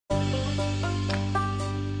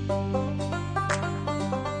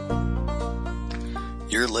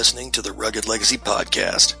You're listening to the Rugged Legacy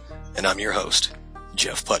Podcast, and I'm your host,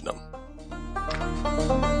 Jeff Putnam.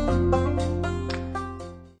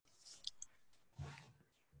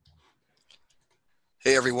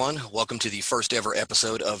 Hey everyone, welcome to the first ever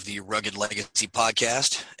episode of the Rugged Legacy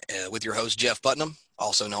Podcast with your host, Jeff Putnam,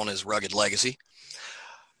 also known as Rugged Legacy.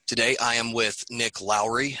 Today I am with Nick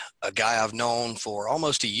Lowary, a guy I've known for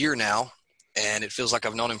almost a year now, and it feels like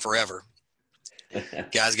I've known him forever. The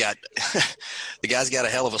guy's got a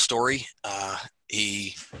hell of a story.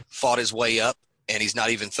 He fought his way up, and he's not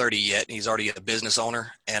even 30 yet, and he's already a business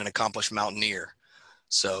owner and an accomplished mountaineer.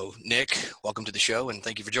 So, Nick, welcome to the show, and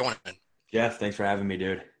thank you for joining. Jeff, thanks for having me,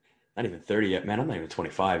 dude. Not even 30 yet, man. I'm not even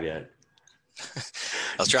 25 yet. I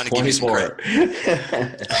was trying to give you some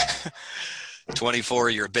credit. 24,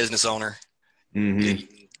 you're a business owner,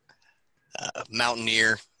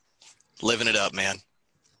 mountaineer, living it up, man.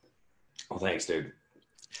 Well, thanks, dude.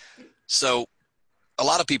 So a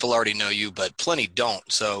lot of people already know you, but plenty don't.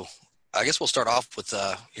 So I guess we'll start off with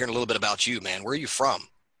hearing a little bit about you, man. Where are you from?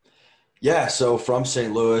 Yeah, so from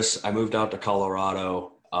St. Louis, I moved out to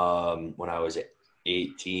Colorado when I was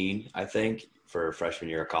 18, I think, for freshman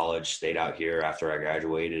year of college. Stayed out here after I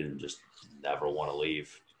graduated and just never want to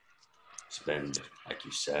leave. Spend, like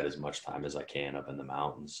you said, as much time as I can up in the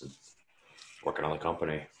mountains and working on the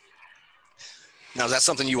company. Now, is that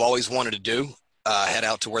something you always wanted to do, head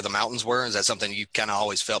out to where the mountains were? Is that something you kind of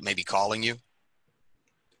always felt maybe calling you?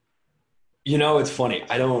 You know, it's funny.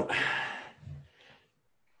 I don't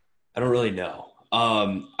really know.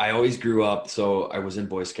 I always grew up, so I was in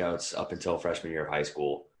Boy Scouts up until freshman year of high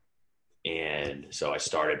school. And so I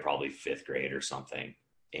started probably fifth grade or something.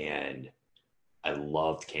 And I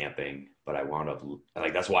loved camping, but I wound up,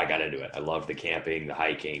 like, that's why I got into it. I loved the camping, the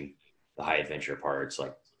hiking, the high adventure parts,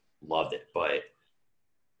 like, loved it. But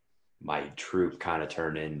my troop kind of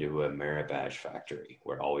turned into a merit badge factory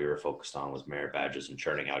where all we were focused on was merit badges and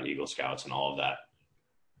churning out Eagle Scouts and all of that.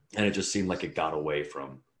 And it just seemed like it got away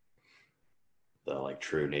from the like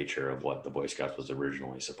true nature of what the Boy Scouts was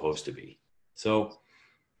originally supposed to be. So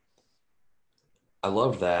I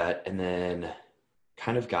loved that, and then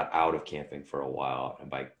kind of got out of camping for a while.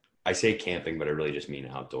 And I say camping, but I really just mean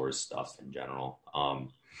outdoors stuff in general.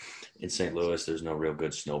 In St. Louis, there's no real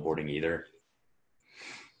good snowboarding either.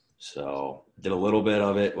 So did a little bit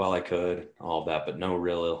of it while I could, all of that, but no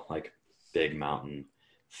real like big mountain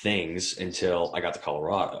things until I got to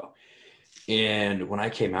Colorado. And when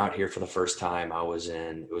I came out here for the first time,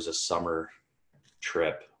 it was a summer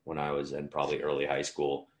trip when I was in probably early high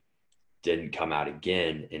school. Didn't come out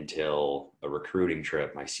again until a recruiting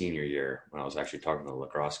trip my senior year when I was actually talking to the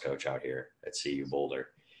lacrosse coach out here at CU Boulder.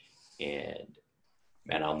 And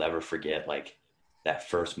man, I'll never forget like that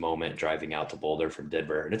first moment driving out to Boulder from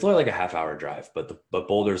Denver. And it's only like a half-hour drive, but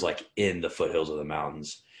Boulder's like in the foothills of the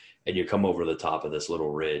mountains. And you come over the top of this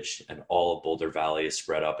little ridge and all of Boulder Valley is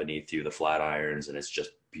spread up beneath you, the Flatirons, and it's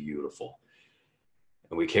just beautiful.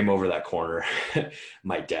 And we came over that corner.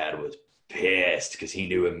 My dad was pissed because he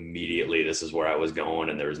knew immediately this is where I was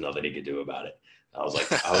going and there was nothing he could do about it. I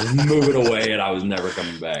was moving away and I was never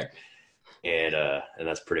coming back. And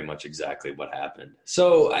that's pretty much exactly what happened.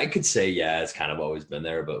 So I could say, yeah, it's kind of always been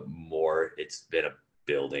there, but more it's been a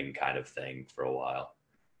building kind of thing for a while.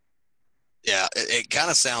 Yeah, it kind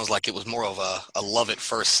of sounds like it was more of a love at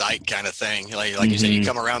first sight kind of thing. Like you said, you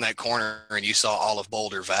come around that corner and you saw all of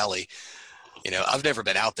Boulder Valley. You know, I've never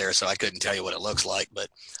been out there, so I couldn't tell you what it looks like, but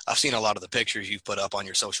I've seen a lot of the pictures you've put up on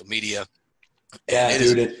your social media. Yeah,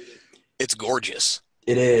 dude, it's gorgeous.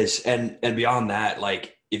 It is. And beyond that,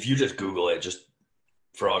 like if you just Google it, just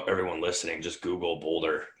for everyone listening, just Google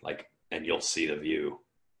Boulder, like, and you'll see the view.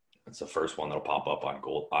 It's the first one that'll pop up on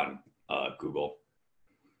Google.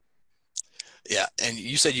 Yeah, and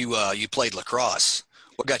you said you played lacrosse.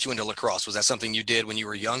 What got you into lacrosse? Was that something you did when you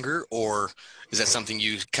were younger, or is that something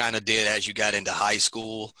you kind of did as you got into high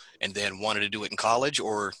school and then wanted to do it in college,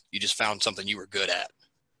 or you just found something you were good at?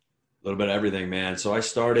 A little bit of everything, man. So I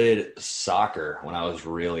started soccer when I was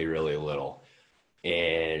really, really little,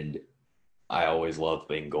 and I always loved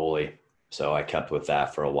being goalie. So I kept with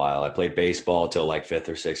that for a while. I played baseball till like 5th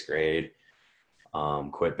or 6th grade.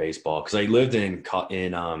 Quit baseball because I lived in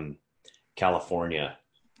California,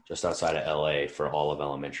 just outside of LA, for all of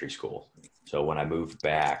elementary school. So when I moved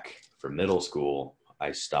back for middle school,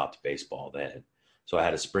 I stopped baseball then. So I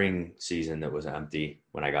had a spring season that was empty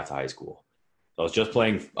when I got to high school. So I was just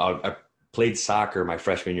playing. I played soccer my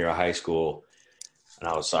freshman year of high school, and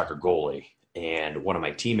I was soccer goalie. And one of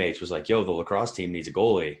my teammates was like, "Yo, the lacrosse team needs a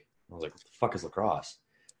goalie." I was like, "What the fuck is lacrosse?"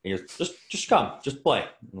 And he goes, "Just come, just play." I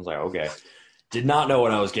was like, "Okay." Did not know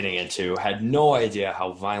what I was getting into. Had no idea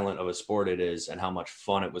how violent of a sport it is and how much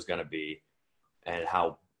fun it was going to be and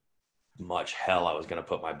how much hell I was going to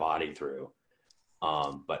put my body through.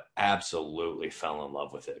 But absolutely fell in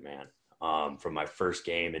love with it, man. From my first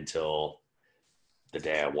game until the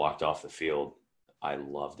day I walked off the field, I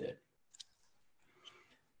loved it,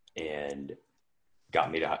 and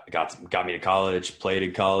got me to college. Played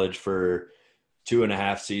in college for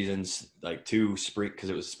 2.5 seasons, like two spring, because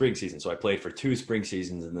it was spring season. So I played for 2 spring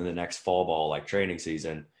seasons, and then the next fall ball, like training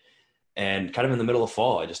season. And kind of in the middle of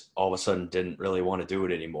fall, I just all of a sudden didn't really want to do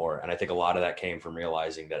it anymore. And I think a lot of that came from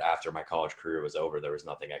realizing that after my college career was over, there was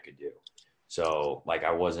nothing I could do. So like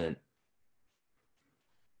I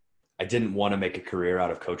didn't want to make a career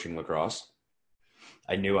out of coaching lacrosse.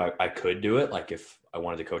 I knew I could do it. Like if I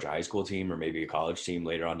wanted to coach a high school team or maybe a college team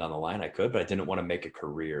later on down the line, I could, but I didn't want to make a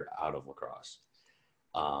career out of lacrosse.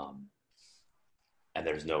 Um, and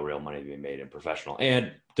there's no real money to be made in professional.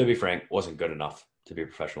 And to be frank, wasn't good enough to be a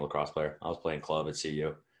professional lacrosse player. I was playing club at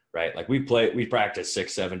CU, right? Like we practiced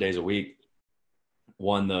 6-7 days a week,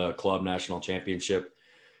 won the club national championship,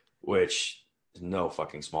 which is no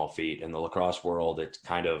fucking small feat in the lacrosse world. It's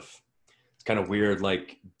kind of weird.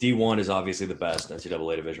 Like D1 is obviously the best,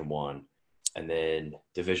 NCAA Division I. And then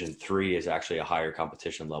Division III is actually a higher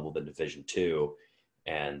competition level than Division II.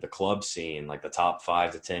 And the club scene, like the top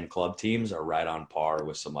 5 to 10 club teams, are right on par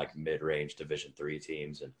with some like mid-range Division III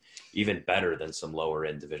teams, and even better than some lower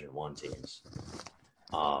end Division I teams.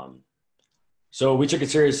 So we took it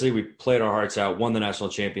seriously. We played our hearts out, won the national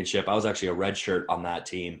championship. I was actually a red shirt on that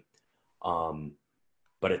team,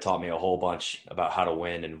 but it taught me a whole bunch about how to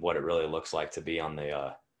win and what it really looks like to be on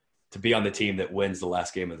the team that wins the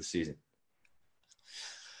last game of the season.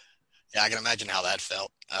 Yeah, I can imagine how that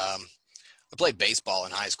felt. I played baseball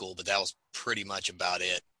in high school, but that was pretty much about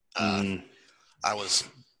it. I was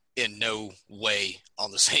in no way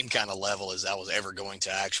on the same kind of level as I was ever going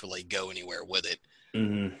to actually go anywhere with it.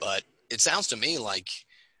 Mm-hmm. But it sounds to me like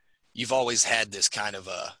you've always had this kind of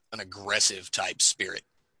an aggressive type spirit.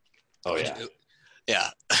 Oh, I mean, yeah.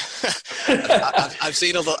 yeah. I've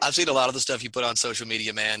seen a lot of the stuff you put on social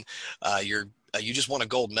media, man. You just won a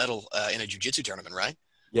gold medal in a jiu-jitsu tournament, right?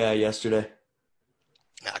 Yeah, yesterday.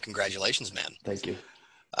 Congratulations, man. Thank you.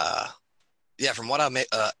 Yeah, from what I've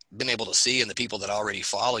been able to see and the people that already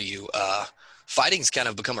follow you, fighting's kind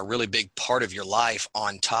of become a really big part of your life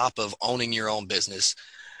on top of owning your own business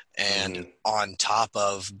and on top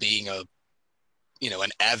of being an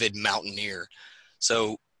avid mountaineer.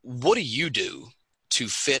 So what do you do to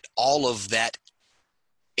fit all of that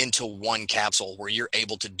into one capsule where you're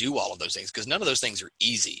able to do all of those things? Because none of those things are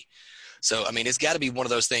easy. So, I mean, it's got to be one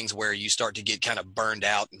of those things where you start to get kind of burned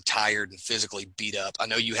out and tired and physically beat up. I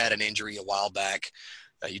know you had an injury a while back.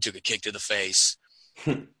 You took a kick to the face.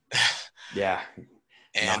 Yeah.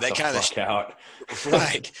 And that kind of out.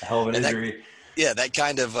 Right. Hell of an injury. That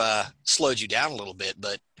kind of slowed you down a little bit.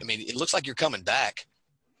 But, I mean, it looks like you're coming back.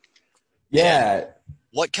 Yeah. And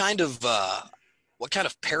what kind of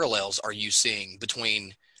parallels are you seeing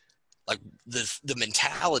between like the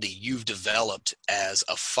mentality you've developed as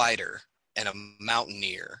a fighter and a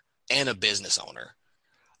mountaineer and a business owner?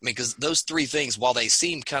 I mean, because those three things, while they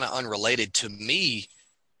seem kind of unrelated to me,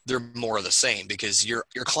 they're more of the same because you're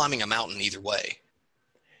climbing a mountain either way.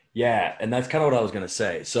 Yeah, and that's kind of what I was going to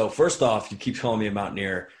say. So first off, you keep calling me a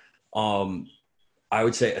mountaineer. I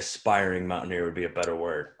would say aspiring mountaineer would be a better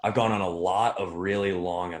word. I've gone on a lot of really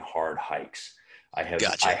long and hard hikes.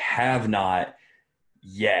 Gotcha. I have not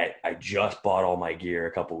yet. I just bought all my gear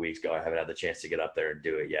a couple weeks ago. I haven't had the chance to get up there and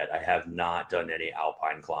do it yet. I have not done any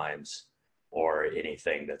alpine climbs or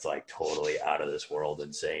anything that's like totally out of this world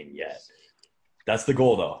insane yet. That's the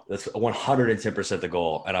goal though. That's 110% the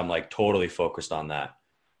goal. And I'm like totally focused on that.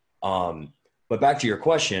 But back to your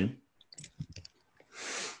question,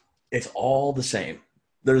 it's all the same.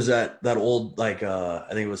 There's that old, like, I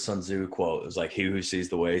think it was Sun Tzu quote. It was like, he who sees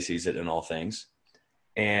the way sees it in all things.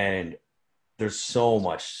 And there's so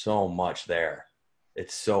much there.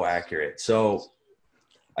 It's so accurate. So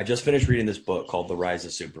I just finished reading this book called The Rise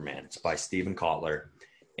of Superman. It's by Stephen Kotler.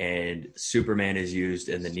 And Superman is used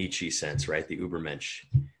in the Nietzsche sense, right? The Übermensch.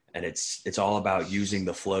 And it's all about using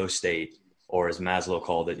the flow state, or as Maslow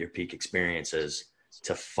called it, your peak experiences,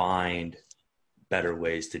 to find better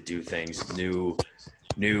ways to do things, new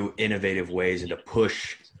innovative ways, and to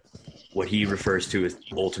push what he refers to as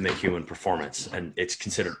ultimate human performance. And it's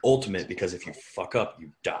considered ultimate because if you fuck up,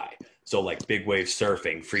 you die. So like big wave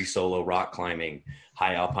surfing, free solo rock climbing,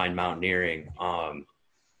 high alpine mountaineering,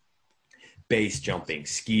 base jumping,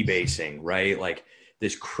 ski basing, right? Like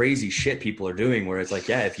this crazy shit people are doing where it's like,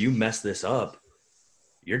 yeah, if you mess this up,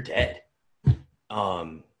 you're dead.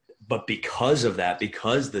 But because of that,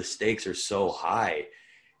 because the stakes are so high,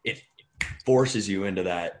 it forces you into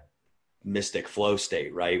that mystic flow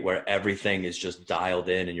state, right? Where everything is just dialed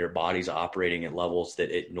in and your body's operating at levels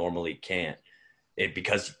that it normally can't.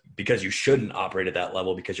 Because you shouldn't operate at that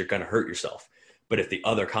level because you're going to hurt yourself. But if the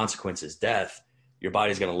other consequence is death, your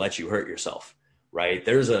body's going to let you hurt yourself, right?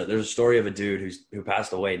 There's a story of a dude who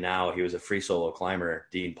passed away now. He was a free solo climber,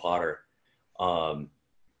 Dean Potter.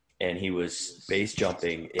 And he was base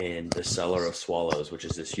jumping in the Cellar of Swallows, which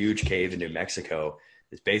is this huge cave in New Mexico.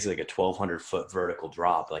 It's basically like a 1,200-foot vertical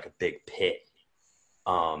drop, like a big pit.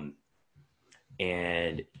 And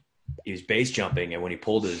he was base jumping, and when he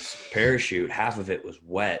pulled his parachute, half of it was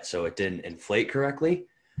wet, so it didn't inflate correctly.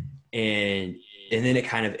 And then it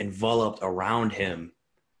kind of enveloped around him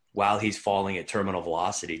while he's falling at terminal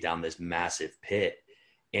velocity down this massive pit.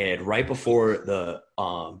 And right before the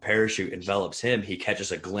parachute envelops him, he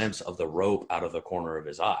catches a glimpse of the rope out of the corner of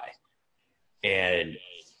his eye. And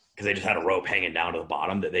because they just had a rope hanging down to the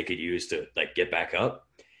bottom that they could use to like get back up.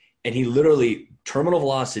 And he literally, terminal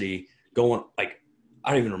velocity going like,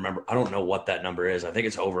 I don't even remember. I don't know what that number is. I think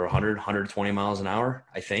it's over 100, 120 miles an hour,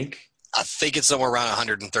 I think. I think it's somewhere around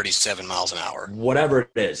 137 miles an hour. Whatever it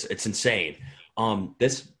is, it's insane.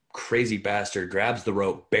 This crazy bastard grabs the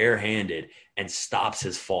rope barehanded and stops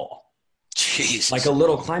his fall. Jesus. Like a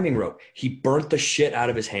little climbing rope. He burnt the shit out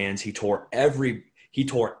of his hands. He tore every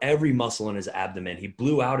muscle in his abdomen. He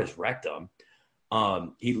blew out his rectum.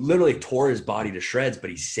 He literally tore his body to shreds, but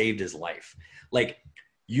he saved his life. Like,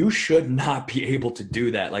 you should not be able to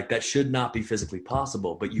do that. Like, that should not be physically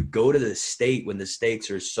possible. But you go to the state when the stakes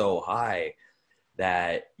are so high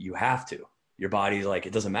that you have to. Your body's like,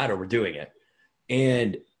 it doesn't matter. We're doing it.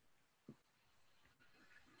 And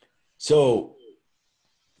so,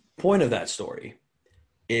 point of that story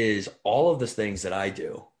is all of the things that I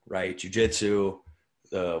do, right? Jiu-jitsu,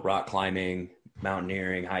 the rock climbing,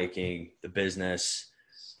 mountaineering, hiking, the business,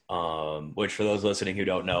 which for those listening who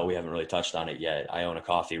don't know, we haven't really touched on it yet. I own a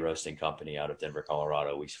coffee roasting company out of Denver,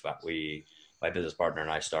 Colorado. My business partner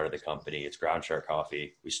and I started the company. It's Ground Shark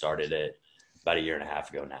Coffee. We started it about a year and a half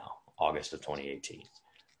ago now, August of 2018.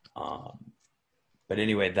 But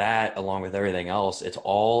anyway, that along with everything else, it's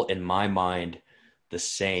all in my mind the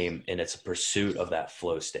same, and it's a pursuit of that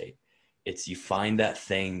flow state. It's you find that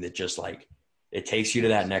thing that just like it takes you to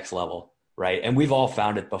that next level, right? And we've all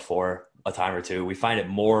found it before a time or two. We find it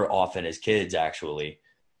more often as kids, actually,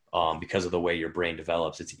 because of the way your brain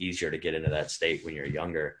develops. It's easier to get into that state when you're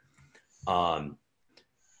younger. But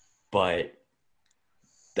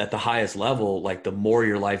at the highest level, like the more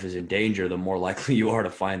your life is in danger, the more likely you are to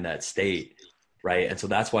find that state, right? And so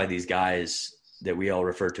that's why these guys that we all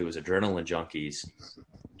refer to as adrenaline junkies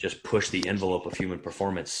just push the envelope of human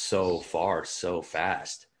performance so far, so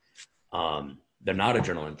fast. They're not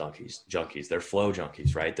adrenaline junkies. They're flow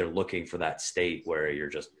junkies, right? They're looking for that state where you're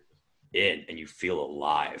just in and you feel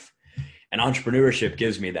alive. And entrepreneurship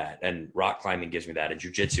gives me that, and rock climbing gives me that, and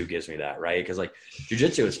jiu-jitsu gives me that, right? Because like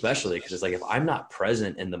jiu-jitsu especially, because it's like if I'm not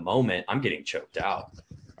present in the moment, I'm getting choked out,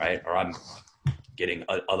 right? Or I'm getting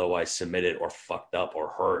otherwise submitted or fucked up or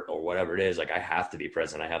hurt or whatever it is. Like I have to be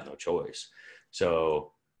present. I have no choice.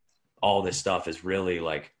 So all this stuff is really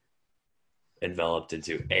like enveloped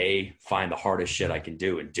into A, find the hardest shit I can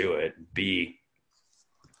do and do it. B,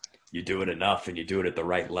 you do it enough and you do it at the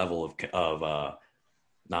right level of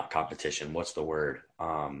not competition. What's the word?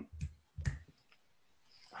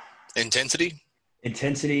 Intensity,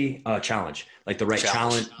 challenge, like the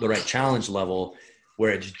right challenge level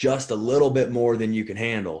where it's just a little bit more than you can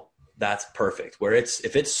handle. That's perfect. Where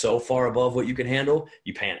if it's so far above what you can handle,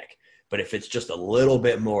 you panic. But if it's just a little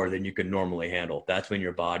bit more than you can normally handle, that's when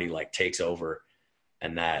your body like takes over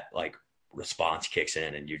and that like response kicks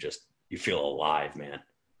in and you feel alive, man.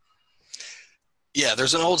 Yeah,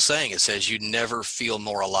 there's an old saying. It says you never feel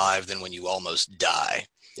more alive than when you almost die.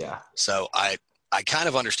 Yeah. So I kind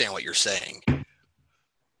of understand what you're saying.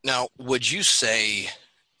 Now, would you say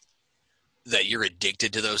that you're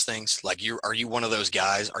addicted to those things? Like are you one of those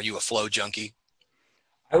guys? Are you a flow junkie?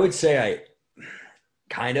 I would say I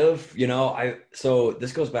kind of, so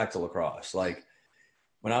this goes back to lacrosse. Like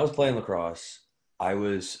when I was playing lacrosse, I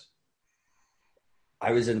was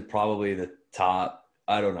in probably the top,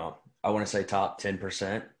 I don't know, I want to say top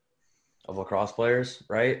 10% of lacrosse players,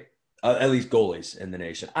 right? At least goalies in the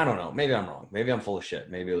nation. I don't know. Maybe I'm wrong. Maybe I'm full of shit.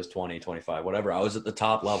 Maybe it was 20, 25, whatever. I was at the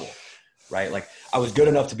top level, right? Like I was good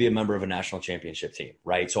enough to be a member of a national championship team,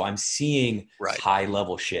 right? So I'm seeing high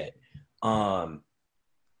level shit.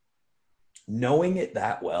 Knowing it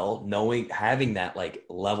that well, having that like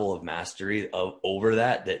level of mastery over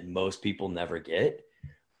that most people never get,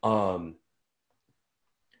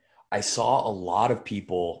 I saw a lot of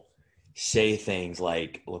people say things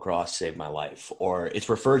like lacrosse saved my life, or it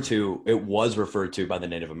was referred to by the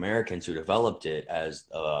Native Americans who developed it as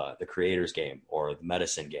the creator's game or the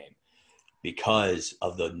medicine game because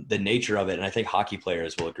of the nature of it. And I think hockey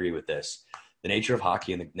players will agree with this. The nature of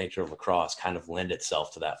hockey and the nature of lacrosse kind of lend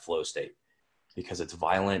itself to that flow state because it's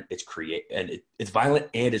violent, it's violent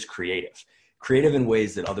and it's creative in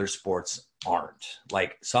ways that other sports aren't.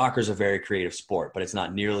 Like soccer is a very creative sport, but it's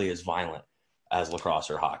not nearly as violent as lacrosse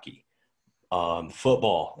or hockey.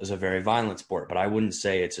 Football is a very violent sport, but I wouldn't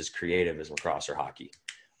say it's as creative as lacrosse or hockey.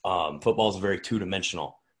 Football is very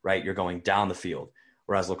two-dimensional, right? You're going down the field,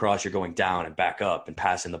 whereas lacrosse, you're going down and back up and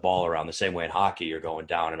passing the ball around. The same way in hockey, you're going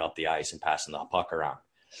down and up the ice and passing the puck around.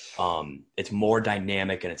 It's more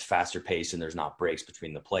dynamic and it's faster paced and there's not breaks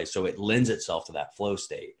between the plays. So it lends itself to that flow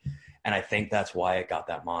state. And I think that's why it got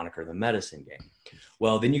that moniker, the medicine game.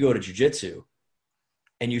 Well, then you go to jiu-jitsu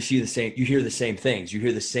and you hear the same things. You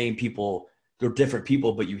hear the same people. They're different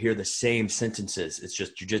people, but you hear the same sentences. It's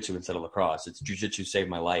just jiu-jitsu instead of lacrosse. It's jiu-jitsu saved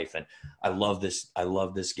my life. And I love this. I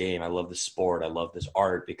love this game. I love this sport. I love this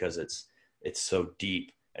art because it's so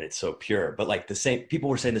deep and it's so pure. But like people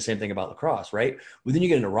were saying the same thing about lacrosse, right? Well, then you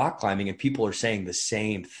get into rock climbing and people are saying the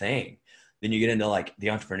same thing. Then you get into like the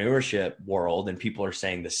entrepreneurship world and people are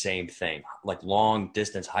saying the same thing, like long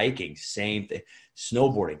distance hiking, same thing,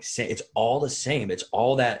 snowboarding, it's all the same. It's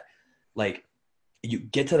all that, like, you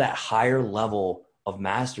get to that higher level of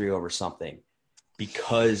mastery over something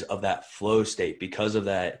because of that flow state, because of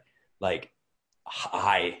that like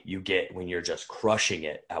high you get when you're just crushing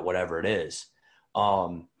it at whatever it is.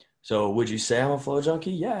 So would you say I'm a flow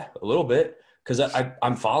junkie? Yeah, a little bit. Because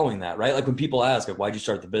I'm following that, right? Like when people ask, like, why'd you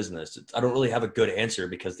start the business? I don't really have a good answer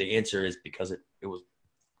because the answer is because it was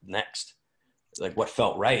next. Like what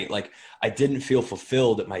felt right. Like I didn't feel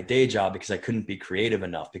fulfilled at my day job because I couldn't be creative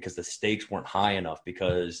enough, because the stakes weren't high enough,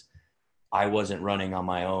 because I wasn't running on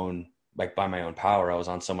my own, like by my own power. I was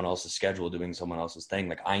on someone else's schedule doing someone else's thing.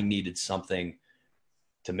 Like I needed something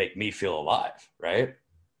to make me feel alive, right?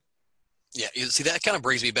 Yeah, you see, that kind of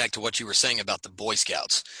brings me back to what you were saying about the Boy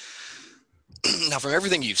Scouts. Now, from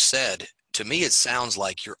everything you've said, to me, it sounds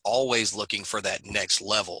like you're always looking for that next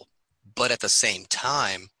level, but at the same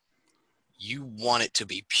time, you want it to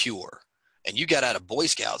be pure. And you got out of Boy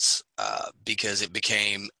Scouts because it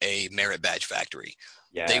became a merit badge factory.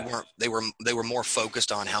 They Yeah. weren't. They were more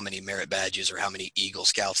focused on how many merit badges or how many Eagle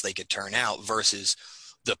Scouts they could turn out versus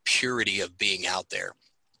the purity of being out there.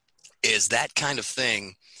 Is that kind of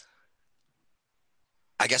thing?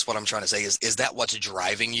 I guess what I'm trying to say is that what's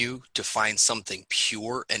driving you to find something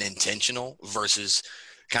pure and intentional versus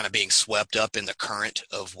kind of being swept up in the current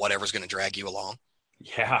of whatever's going to drag you along?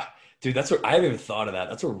 Yeah. Dude, that's what I haven't even thought of that.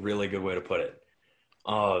 That's a really good way to put it.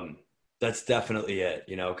 Um, that's definitely it,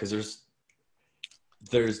 because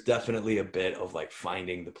there's definitely a bit of like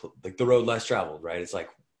finding the road less traveled, right? It's like,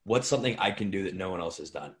 what's something I can do that no one else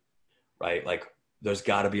has done, right? Like, there's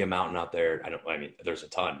got to be a mountain out there. I mean, there's a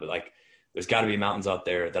ton, but like, there's got to be mountains out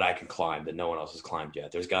there that I can climb that no one else has climbed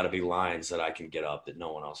yet. There's got to be lines that I can get up that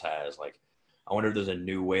no one else has. Like, I wonder if there's a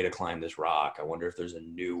new way to climb this rock. I wonder if there's a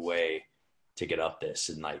new way to get up this,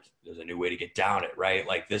 and like, there's a new way to get down it, right?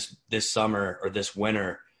 Like this summer or this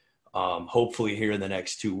winter, hopefully here in the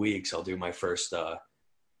next 2 weeks, I'll do my first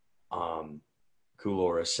um,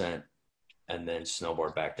 couloir ascent and then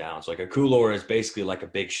snowboard back down. So like a couloir is basically like a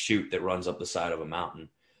big chute that runs up the side of a mountain,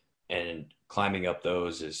 and climbing up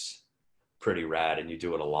those is pretty rad. And you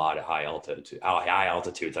do it a lot at high altitudes.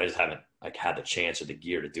 I just haven't like had the chance or the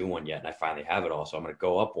gear to do one yet, and I finally have it all. So I'm going to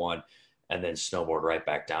go up one and then snowboard right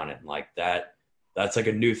back down it. And like that's like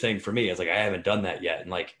a new thing for me. It's like I haven't done that yet, and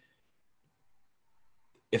like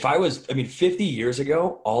if I was, I mean, 50 years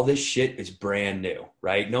ago, all this shit is brand new,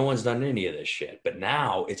 right? No one's done any of this shit. But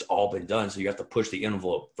now it's all been done. So you have to push the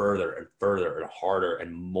envelope further and further and harder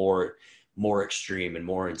and more extreme and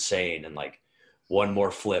more insane. And like one more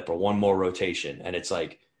flip or one more rotation. And it's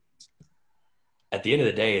like, at the end of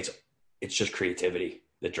the day, it's just creativity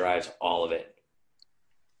that drives all of it.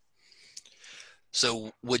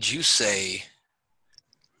 So would you say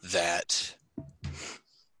that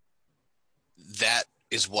that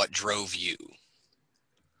is what drove you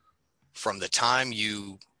from the time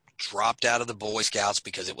you dropped out of the Boy Scouts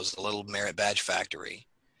because it was a little merit badge factory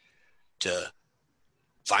to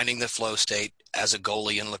finding the flow state as a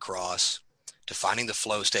goalie in lacrosse, to finding the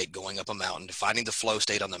flow state going up a mountain, to finding the flow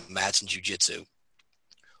state on the mats in jiu-jitsu?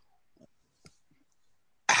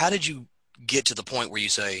 How did you get to the point where you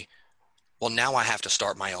say, well, now I have to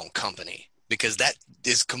start my own company? Because that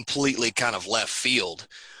is completely kind of left field,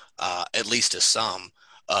 at least to some,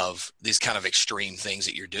 of these kind of extreme things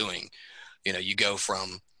that you're doing. You go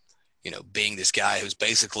from, being this guy who's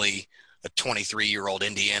basically a 23-year-old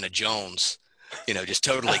Indiana Jones, just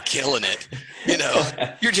totally killing it. You know,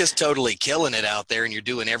 you're just totally killing it out there and you're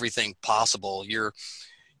doing everything possible. You're,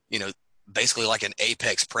 you know, basically like an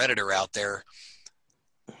apex predator out there.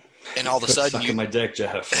 And all of a Quit sudden sucking my dick,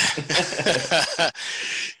 Jeff.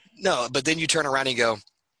 no, but then you turn around and go,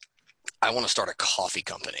 I want to start a coffee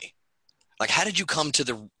company. Like, how did you come to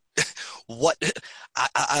the what?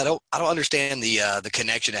 I don't understand the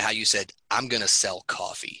connection to how you said I'm gonna sell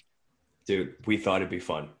coffee. Dude, we thought it'd be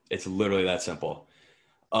fun. It's literally that simple.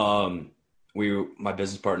 My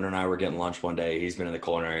business partner and I were getting lunch one day. He's been in the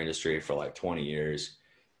culinary industry for like 20 years.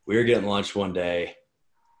 We were getting lunch one day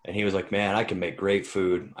and he was like, man, I can make great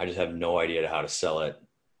food. I just have no idea how to sell it.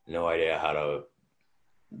 No idea how to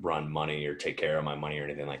run money or take care of my money or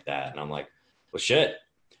anything like that. And I'm like, well, shit,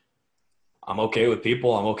 I'm okay with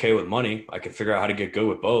people. I'm okay with money. I can figure out how to get good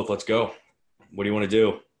with both. Let's go. What do you want to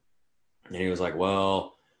do? And he was like,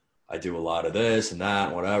 well, I do a lot of this and that,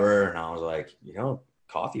 and whatever. And I was like,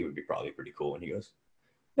 coffee would be probably pretty cool. And he goes,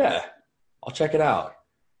 yeah, I'll check it out.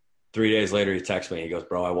 3 days later, he texts me. He goes,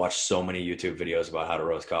 bro, I watched so many YouTube videos about how to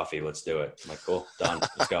roast coffee. Let's do it. I'm like, cool, done.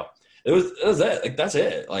 Let's go. It was it. Like, that's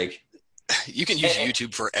it. Like, you can use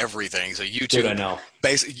YouTube for everything. So dude, I YouTube, know.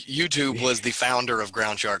 YouTube was the founder of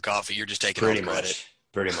Ground Shark Coffee. You're just taking all the credit.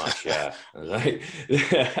 Pretty much. Yeah. Like,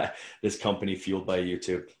 this company fueled by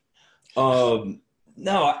YouTube.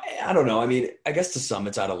 No, I don't know. I mean, I guess to some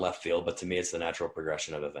it's out of left field, but to me, it's the natural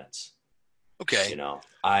progression of events. Okay.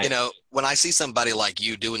 When I see somebody like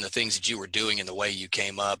you doing the things that you were doing and the way you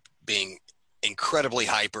came up, being incredibly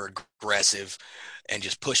hyper aggressive and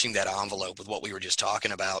just pushing that envelope with what we were just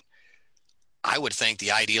talking about, I would think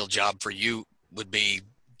the ideal job for you would be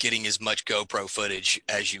getting as much GoPro footage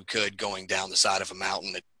as you could going down the side of a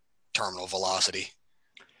mountain at terminal velocity.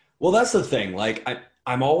 Well, that's the thing. Like,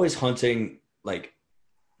 I'm always hunting like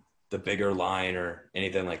the bigger line or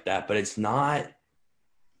anything like that, but it's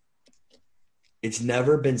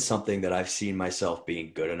never been something that I've seen myself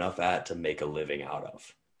being good enough at to make a living out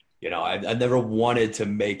of. I've never wanted to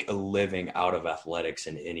make a living out of athletics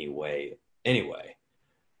in any way anyway.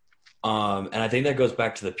 And I think that goes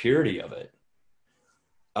back to the purity of it.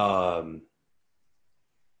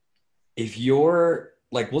 If you're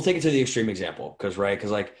like, we'll take it to the extreme example, because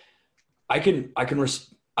like I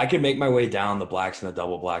can make my way down the blacks and the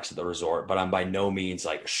double blacks at the resort, but I'm by no means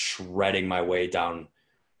like shredding my way down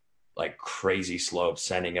like crazy slopes,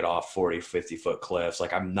 sending it off 40, 50-foot cliffs.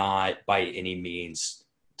 Like, I'm not by any means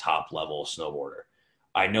top level snowboarder.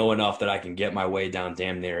 I know enough that I can get my way down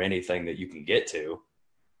damn near anything that you can get to,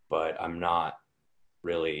 but I'm not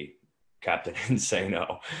really Captain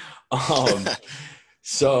Insano.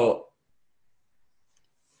 So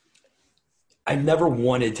I never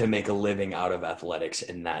wanted to make a living out of athletics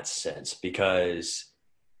in that sense, because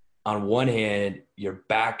on one hand, you're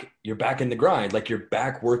back in the grind, like you're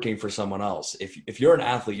back working for someone else. If you're an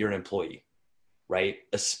athlete, you're an employee, right?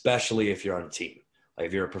 Especially if you're on a team. Like,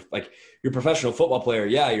 if you're a professional football player,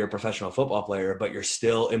 yeah, you're a professional football player, but you're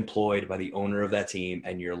still employed by the owner of that team,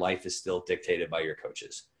 and your life is still dictated by your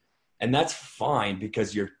coaches. And that's fine,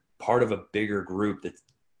 because you're part of a bigger group that's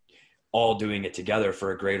all doing it together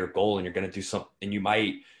for a greater goal, and you're going to do something, and you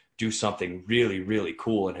might do something really, really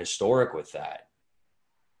cool and historic with that.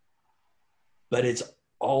 But it's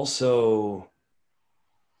also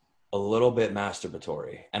a little bit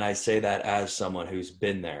masturbatory. And I say that as someone who's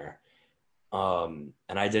been there. And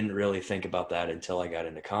I didn't really think about that until I got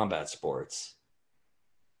into combat sports.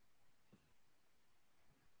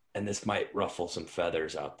 And this might ruffle some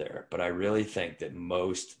feathers out there, but I really think that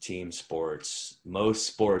most team sports, most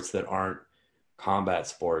sports that aren't combat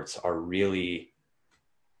sports, are really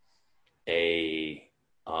a,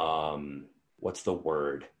 what's the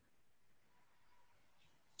word?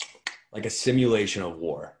 Like a simulation of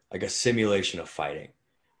war, like a simulation of fighting,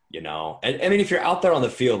 And I mean, if you're out there on the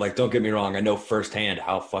field, like, don't get me wrong, I know firsthand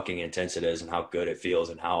how fucking intense it is and how good it feels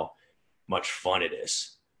and how much fun it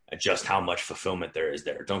is and just how much fulfillment there is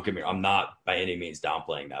there. Don't get me wrong, I'm not by any means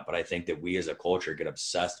downplaying that, but I think that we as a culture get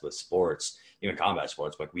obsessed with sports, even combat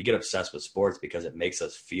sports. Like, we get obsessed with sports because it makes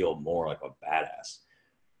us feel more like a badass,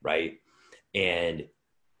 right? And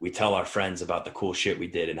we tell our friends about the cool shit we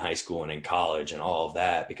did in high school and in college and all of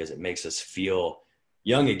that because it makes us feel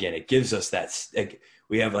young again. It gives us that,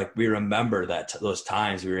 like, we remember that those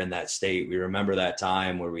times we were in that state. We remember that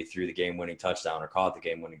time where we threw the game-winning touchdown or caught the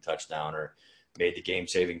game-winning touchdown or made the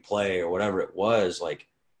game-saving play or whatever it was. Like,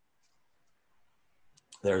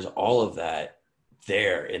 there's all of that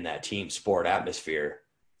there in that team sport atmosphere.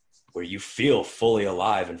 where you feel fully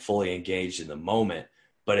alive and fully engaged in the moment.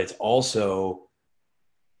 But it's also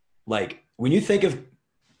like when you think of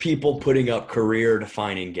people putting up career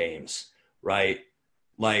defining games, right?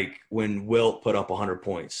 Like when Wilt put up 100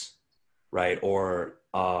 points, right? Or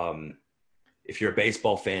if you're a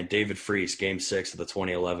baseball fan, David Freese, game 6 of the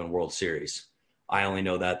 2011 World Series. I only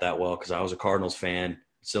know that well because I was a Cardinals fan,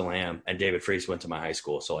 still am, and David Freese went to my high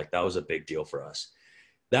school. So like that was a big deal for us.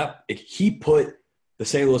 That he put the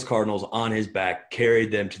St. Louis Cardinals on his back,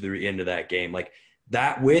 carried them to the end of that game. Like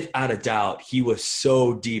that, without a doubt, he was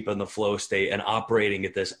so deep in the flow state and operating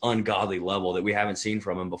at this ungodly level that we haven't seen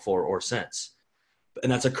from him before or since.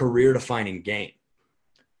 And that's a career-defining game.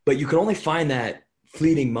 But you can only find that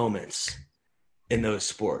fleeting moments in those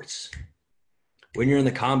sports. When you're in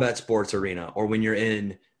the combat sports arena or when you're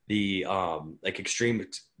in the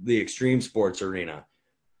extreme sports arena,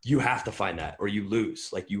 you have to find that or you lose.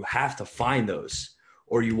 Like you have to find those,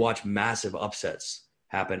 or you watch massive upsets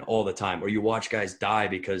happen all the time, or you watch guys die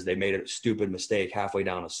because they made a stupid mistake halfway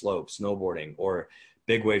down a slope, snowboarding, or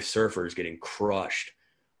big wave surfers getting crushed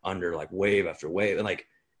under like wave after wave. And like,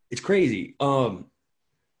 it's crazy. And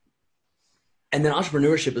then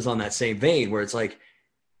entrepreneurship is on that same vein where it's like,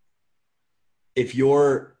 if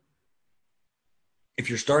you're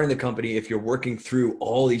starting the company, if you're working through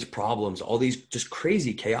all these problems, all these just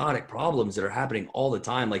crazy chaotic problems that are happening all the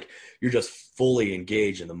time, like you're just fully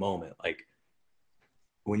engaged in the moment. Like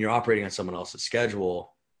when you're operating on someone else's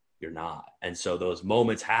schedule, you're not. And so those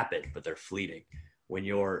moments happen, but they're fleeting. When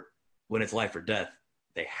it's life or death,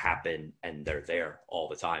 they happen and they're there all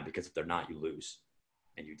the time, because if they're not, you lose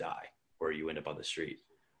and you die, or you end up on the street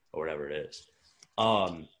or whatever it is.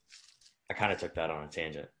 I kind of took that on a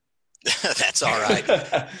tangent. That's all right.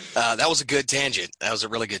 That was a good tangent. That was a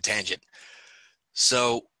really good tangent.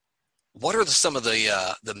 So what are some of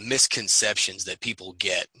the misconceptions that people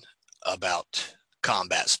get about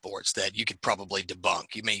combat sports that you could probably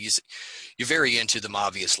debunk? You mean you're very into them,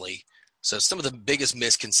 obviously. So some of the biggest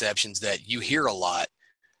misconceptions that you hear a lot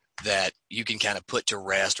that you can kind of put to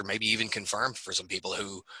rest, or maybe even confirm for some people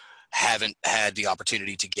who haven't had the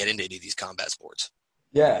opportunity to get into any of these combat sports.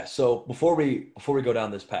 Yeah. So before we go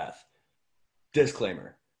down this path,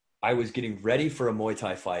 disclaimer: I was getting ready for a Muay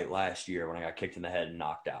Thai fight last year when I got kicked in the head and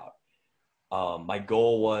knocked out. My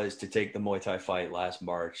goal was to take the Muay Thai fight last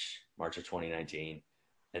March of 2019,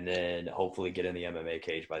 and then hopefully get in the MMA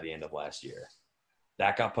cage by the end of last year.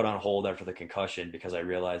 That got put on hold after the concussion because I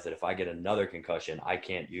realized that if I get another concussion, I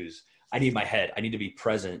need my head. I need to be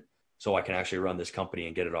present so I can actually run this company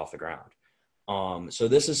and get it off the ground. So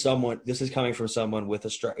this is coming from someone with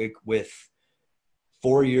with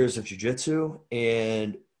 4 years of jiu-jitsu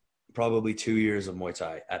and probably 2 years of Muay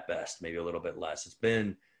Thai at best, maybe a little bit less. It's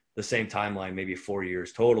been the same timeline, maybe 4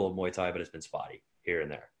 years total of Muay Thai, but it's been spotty here and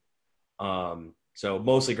there. So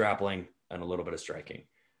mostly grappling and a little bit of striking.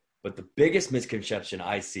 But the biggest misconception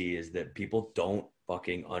I see is that people don't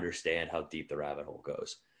fucking understand how deep the rabbit hole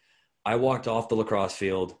goes. I walked off the lacrosse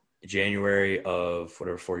field January of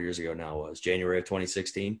whatever 4 years ago now was, January of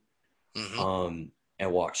 2016, and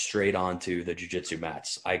walked straight onto the jiu-jitsu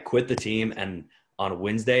mats. I quit the team on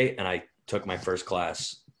Wednesday, and I took my first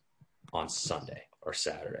class on Sunday or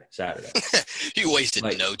Saturday. You wasted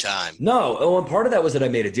no time. No. And part of that was that I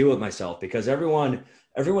made a deal with myself, because everyone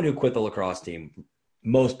who quit the lacrosse team,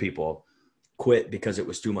 most people quit because it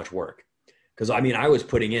was too much work. Because, I mean, I was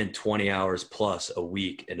putting in 20 hours plus a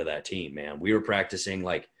week into that team, man. We were practicing,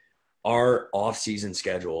 like, our off-season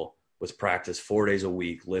schedule was practice 4 days a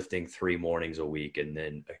week, lifting 3 mornings a week, and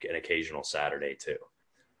then an occasional Saturday too.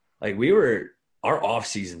 Like our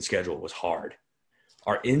off-season schedule was hard.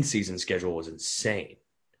 Our in-season schedule was insane.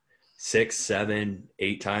 6, 7,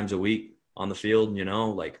 8 times a week on the field,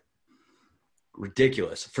 like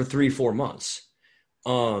ridiculous for 3-4 months.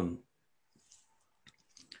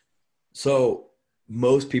 So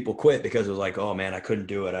most people quit because it was like, oh man, I couldn't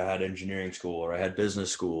do it. I had engineering school or I had business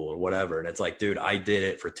school or whatever. And it's like, dude, I did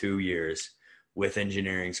it for 2 years with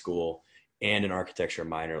engineering school and an architecture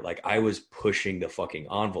minor. Like I was pushing the fucking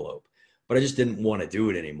envelope, but I just didn't want to do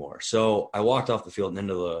it anymore. So I walked off the field and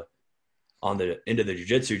into the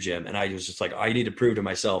jiu-jitsu gym. And I was just like, I need to prove to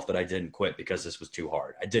myself that I didn't quit because this was too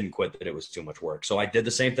hard. I didn't quit that it was too much work. So I did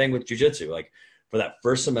the same thing with jiu-jitsu. Like for that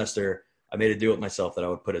first semester, I made a deal with myself that I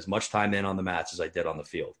would put as much time in on the mats as I did on the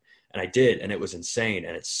field. And I did, and it was insane,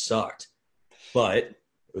 and it sucked. But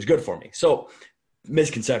it was good for me. So,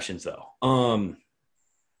 misconceptions, though.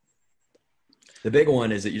 The big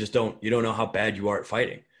one is that you don't know how bad you are at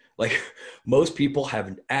fighting. Like, most people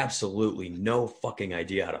have absolutely no fucking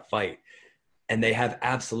idea how to fight. And they have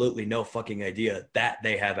absolutely no fucking idea that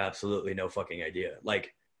they have absolutely no fucking idea.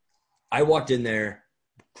 Like, I walked in there,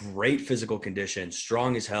 great physical condition,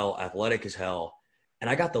 strong as hell, athletic as hell, and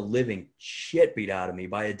I got the living shit beat out of me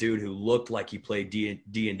by a dude who looked like he played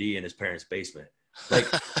D&D in his parents' basement. Like,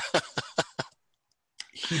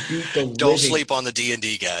 he beat the Don't living sleep on the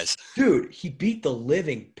D&D guys. dude, he beat the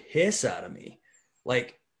living piss out of me.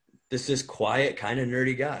 Like, this quiet, kind of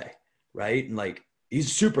nerdy guy, right? And like, he's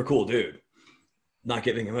a super cool dude. Not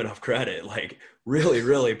giving him enough credit. Like, really,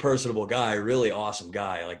 really personable guy, really awesome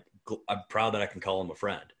guy. Like, I'm proud that I can call him a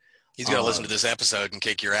friend. He's going to listen to Um, this episode and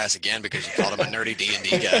kick your ass again because you called him a nerdy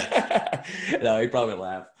D&D guy. no, he'd probably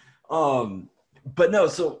laugh. But no,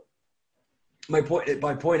 so my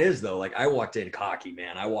point is though, like I walked in cocky,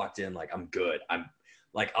 man. I walked in like I'm good. I'm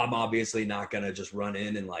obviously not gonna just run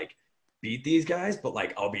in and like beat these guys, but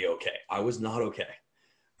like I'll be okay. I was not okay.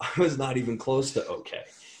 I was not even close to okay.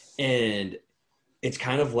 And it's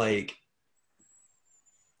kind of like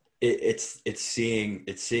it's seeing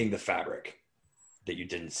the fabric that you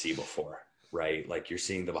didn't see before, right? Like you're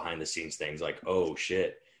seeing the behind the scenes things like, oh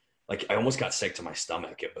shit. Like I almost got sick to my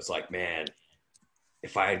stomach. It was like, man,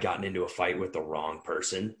 if I had gotten into a fight with the wrong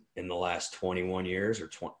person in the last 21 years or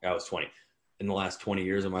 20, I was 20 in the last 20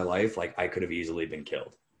 years of my life, like I could have easily been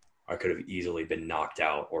killed. I could have easily been knocked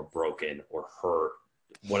out or broken or hurt,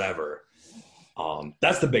 whatever.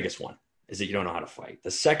 That's the biggest one is that you don't know how to fight.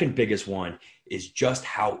 The second biggest one is just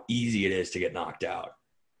how easy it is to get knocked out.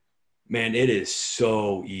 Man, it is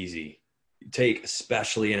so easy. You take,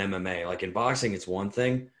 especially in MMA, like in boxing, it's one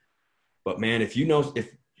thing, but man, if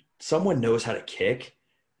someone knows how to kick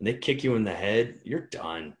and they kick you in the head, you're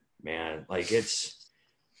done, man. Like it's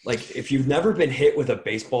like if you've never been hit with a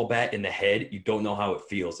baseball bat in the head, you don't know how it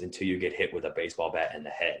feels until you get hit with a baseball bat in the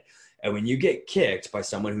head. And when you get kicked by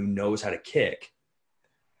someone who knows how to kick,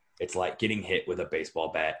 it's like getting hit with a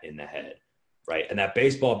baseball bat in the head, right? And that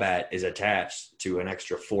baseball bat is attached to an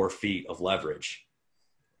extra 4 feet of leverage,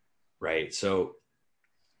 right? So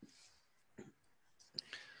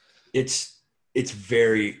it's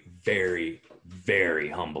very, very, very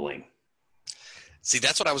humbling. See,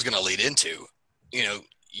 that's what I was going to lead into. You know,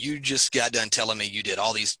 you just got done telling me you did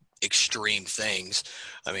all these extreme things.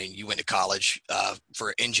 I mean, you went to college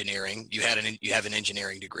for engineering. You have an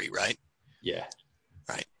engineering degree, right? Yeah.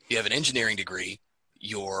 Right. You have an engineering degree.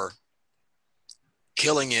 You're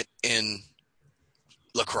killing it in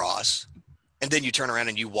lacrosse, and then you turn around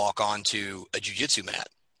and you walk onto a jiu-jitsu mat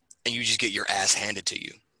and you just get your ass handed to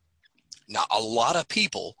you. Now, a lot of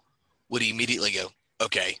people would immediately go,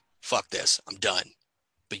 okay, fuck this, I'm done.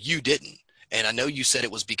 But you didn't. And I know you said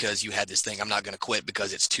it was because you had this thing, I'm not going to quit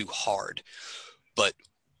because it's too hard. But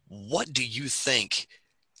what do you think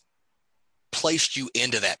placed you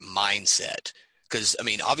into that mindset? Because, I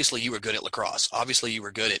mean, obviously you were good at lacrosse. Obviously you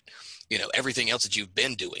were good at, everything else that you've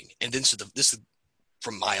been doing. And then, so this is,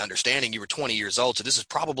 from my understanding, you were 20 years old. So this is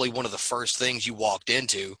probably one of the first things you walked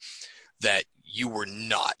into that you were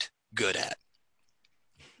not good at.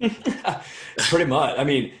 Pretty much. I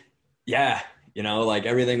mean, yeah, like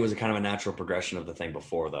everything was a kind of a natural progression of the thing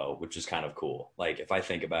before, though, which is kind of cool. Like if I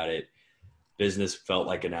think about it, business felt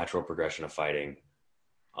like a natural progression of fighting.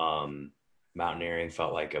 Mountaineering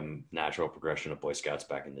felt like a natural progression of Boy Scouts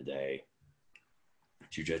back in the day.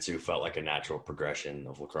 Jiu-jitsu felt like a natural progression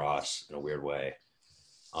of lacrosse in a weird way.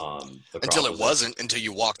 Until it wasn't, until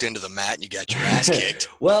you walked into the mat and you got your ass kicked.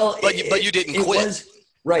 Well, but you didn't it quit. Was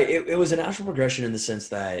right. It was a natural progression in the sense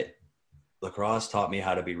that lacrosse taught me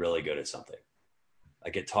how to be really good at something.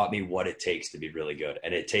 Like it taught me what it takes to be really good,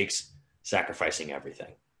 and it takes sacrificing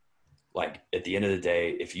everything. Like at the end of the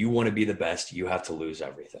day, if you want to be the best, you have to lose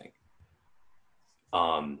everything.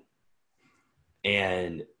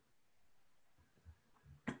 And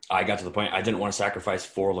I got to the point I didn't want to sacrifice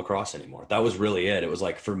for lacrosse anymore. That was really it. It was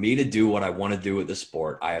like, for me to do what I want to do with this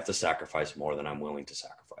sport, I have to sacrifice more than I'm willing to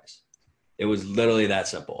sacrifice. It was literally that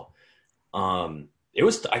simple. It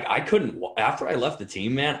was, I couldn't, after I left the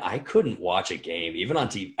team, man, I couldn't watch a game, even on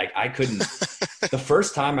TV. I couldn't, the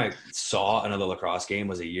first time I saw another lacrosse game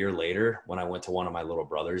was a year later when I went to one of my little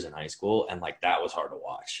brothers in high school. And like, that was hard to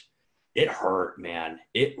watch. It hurt, man.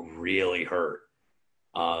 It really hurt.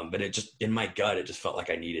 But it just, in my gut, it just felt like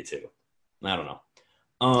I needed to. I don't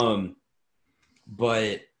know.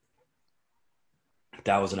 But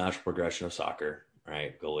that was a natural progression of soccer,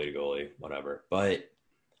 right? Goalie to goalie, whatever. But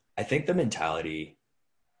I think the mentality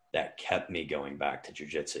that kept me going back to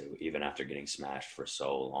jiu-jitsu, even after getting smashed for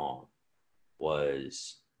so long,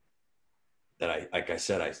 was that like I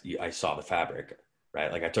said, I saw the fabric,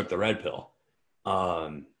 right? Like I took the red pill.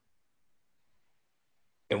 And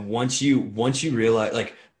once you realize,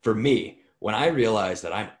 like for me, when I realized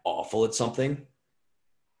that I'm awful at something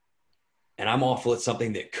and I'm awful at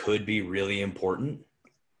something that could be really important,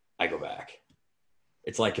 I go back.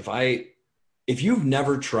 It's like if you've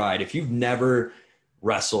never tried, if you've never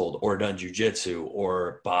wrestled or done jujitsu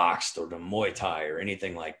or boxed or done Muay Thai or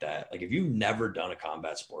anything like that, like if you've never done a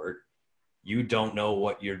combat sport, you don't know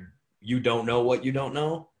what you don't know what you don't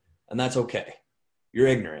know, and that's okay. You're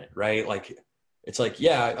ignorant, right? Like it's like,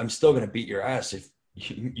 yeah, I'm still gonna beat your ass if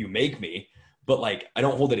you make me, but like I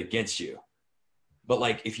don't hold it against you. But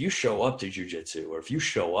like if you show up to jujitsu or if you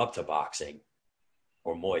show up to boxing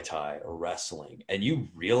or Muay Thai or wrestling and you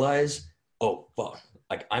realize, oh fuck,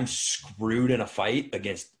 like I'm screwed in a fight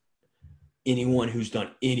against anyone who's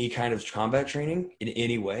done any kind of combat training in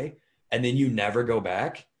any way, and then you never go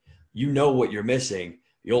back, you know what you're missing.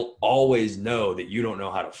 You'll always know that you don't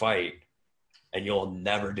know how to fight and you'll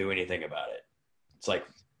never do anything about it. It's like,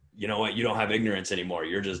 you know what? You don't have ignorance anymore.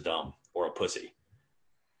 You're just dumb or a pussy.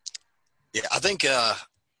 Yeah, I think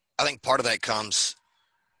part of that comes,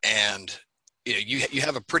 and you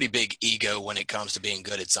have a pretty big ego when it comes to being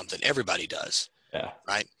good at something. Everybody does, Yeah.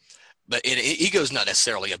 right? But ego is not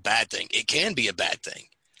necessarily a bad thing. It can be a bad thing.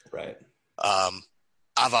 Right. Um,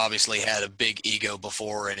 I've obviously had a big ego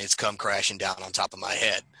before, and it's come crashing down on top of my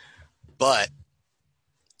head. But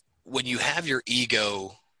when you have your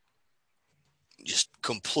ego just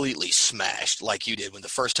completely smashed like you did when the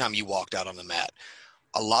first time you walked out on the mat,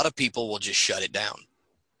 a lot of people will just shut it down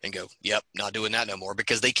and go, yep, not doing that no more,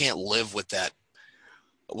 because they can't live with that.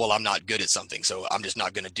 Well, I'm not good at something, so I'm just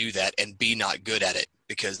not going to do that and be not good at it,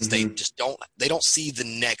 because Mm-hmm. they don't see the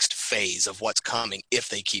next phase of what's coming if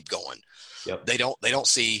they keep going. Yep. They don't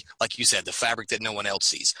see, like you said, the fabric that no one else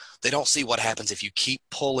sees. They don't see what happens if you keep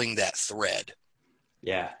pulling that thread.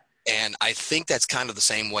 Yeah. And I think that's kind of the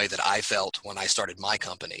same way that I felt when I started my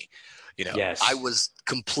company. I Yes. was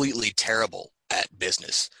completely terrible at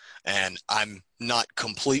business, and I'm not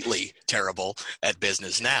completely terrible at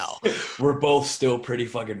business now. We're both still pretty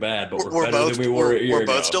fucking bad, but we're better than we were a year We're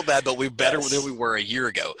both ago. still bad, but we're better than we Yes. were a year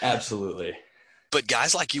ago. Absolutely. But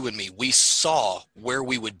guys like you and me, we saw where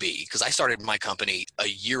we would be, because I started my company a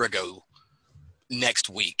year ago next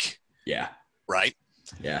week, Yeah. right?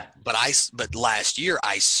 Yeah. But last year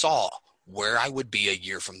I saw where I would be a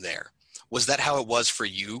year from there. Was that how it was for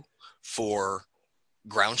you for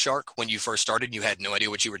Ground Shark when you first started and you had no idea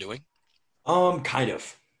what you were doing? Kind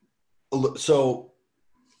of. So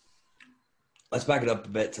let's back it up a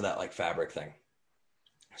bit to that like fabric thing.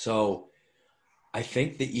 So I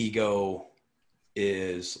think the ego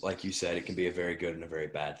is, like you said, it can be a very good and a very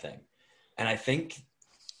bad thing. And I think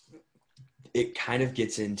it kind of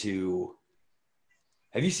gets into,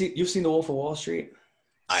 you've seen The Wolf of Wall Street?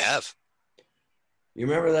 I have. You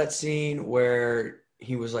remember that scene where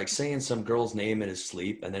he was like saying some girl's name in his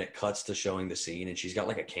sleep and then it cuts to showing the scene and she's got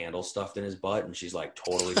like a candle stuffed in his butt and she's like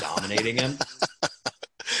totally dominating him?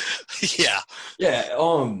 Yeah. Yeah,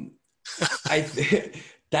 I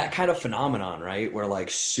that kind of phenomenon, right? Where like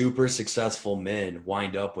super successful men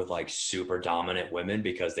wind up with like super dominant women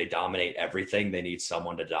because they dominate everything. They need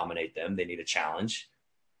someone to dominate them. They need a challenge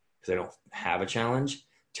because they don't have a challenge.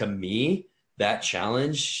 To me, that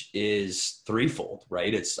challenge is threefold,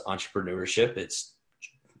 right? It's entrepreneurship, it's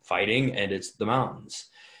fighting, and it's the mountains.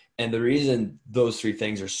 And the reason those three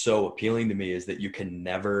things are so appealing to me is that you can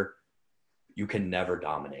never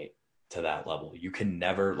dominate to that level. You can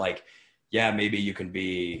never like, yeah, maybe you can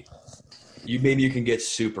get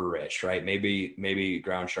super rich, right? Maybe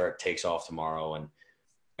Ground Shark takes off tomorrow and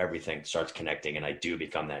everything starts connecting and I do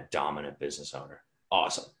become that dominant business owner.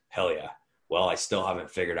 Awesome. Hell yeah. Well, I still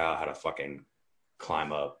haven't figured out how to fucking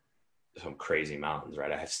climb up some crazy mountains,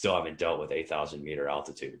 right? I still haven't dealt with 8,000-meter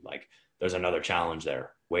altitude. Like there's another challenge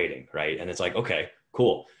there waiting, right? And it's like, okay,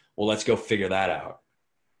 cool. Well, let's go figure that out,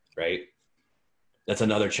 right? That's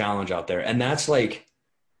another challenge out there. And that's like,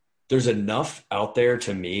 there's enough out there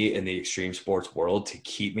to me in the extreme sports world to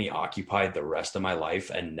keep me occupied the rest of my life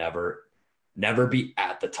and never be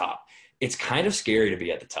at the top. It's kind of scary to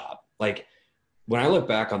be at the top. Like when I look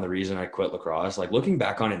back on the reason I quit lacrosse, like looking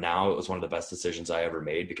back on it now, it was one of the best decisions I ever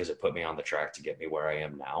made because it put me on the track to get me where I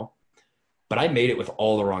am now. But I made it with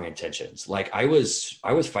all the wrong intentions. Like I was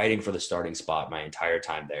fighting for the starting spot my entire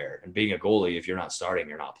time there. And being a goalie, if you're not starting,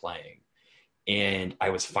 you're not playing. And I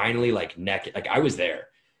was finally like like I was there.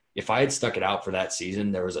 If I had stuck it out for that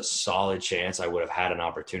season, there was a solid chance I would have had an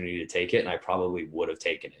opportunity to take it, and I probably would have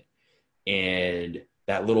taken it. And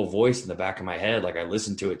that little voice in the back of my head, like I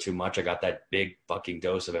listened to it too much. I got that big fucking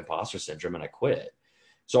dose of imposter syndrome, and I quit.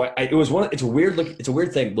 So it was one. It's a weird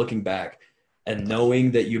thing looking back and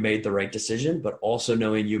knowing that you made the right decision, but also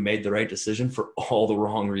knowing you made the right decision for all the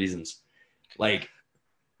wrong reasons. Like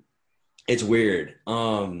it's weird.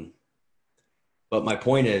 But my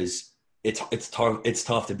point is, it's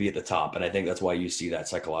tough to be at the top, and I think that's why you see that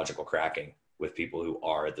psychological cracking with people who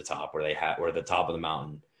are at the top, where at the top of the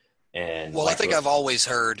mountain, and Well, I like, think I've always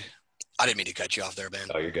heard, I didn't mean to cut you off there, Ben.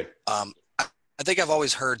 oh, you're good. I think I've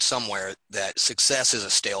always heard somewhere that success is a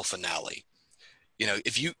stale finale.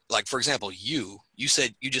 If you like, for example, you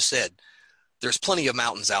just said there's plenty of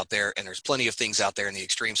mountains out there and there's plenty of things out there in the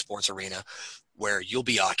extreme sports arena where you'll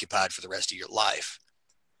be occupied for the rest of your life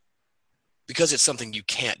because it's something you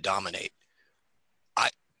can't dominate. I,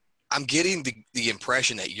 I'm getting the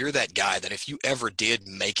impression that you're that guy that if you ever did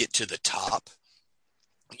make it to the top,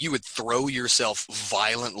 you would throw yourself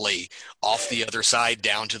violently off the other side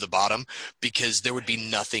down to the bottom because there would be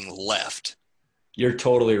nothing left. You're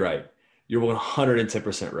totally right. You're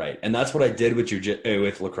 110% right. And that's what I did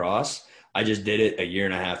with lacrosse. I just did it a year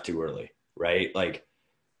and a half too early, right? Like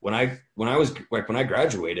when I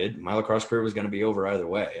graduated, my lacrosse career was going to be over either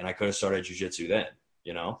way, and I could have started jiu-jitsu then,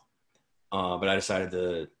 you know. But I decided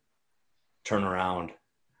to turn around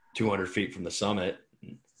 200 feet from the summit,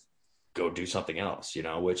 and go do something else,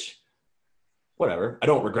 which whatever. I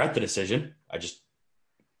don't regret the decision. I just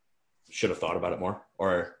should have thought about it more,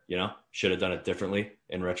 or should have done it differently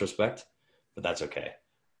in retrospect, but that's okay.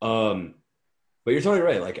 um but you're totally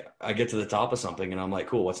right. Like, I get to the top of something and I'm like,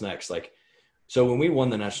 cool, what's next? Like, so when we won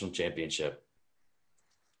the national championship,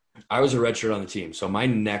 I was a redshirt on the team, so my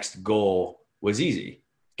next goal was easy: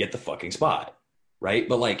 get the fucking spot, right?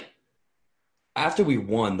 But like, after we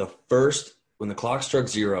won the first, when the clock struck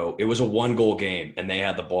zero, it was a 1 goal game and they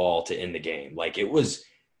had the ball to end the game. Like, it was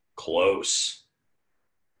close.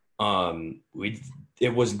 We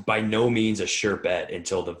It was by no means a sure bet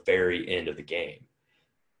until the very end of the game,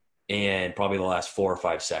 and probably the last 4 or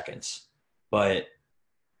 5 seconds. But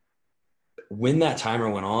when that timer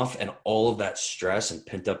went off and all of that stress and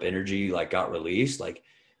pent up energy like got released, like,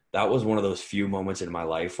 that was one of those few moments in my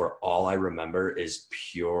life where all I remember is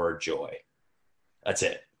pure joy. That's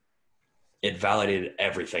it. It validated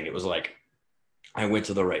everything. It was like, I went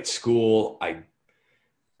to the right school. I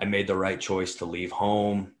made the right choice to leave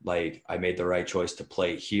home. Like, I made the right choice to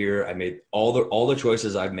play here. I made all the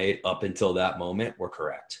choices I've made up until that moment were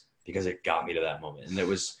correct because it got me to that moment. And it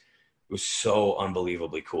was so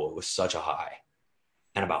unbelievably cool. It was such a high.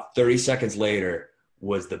 And about 30 seconds later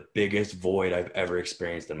was the biggest void I've ever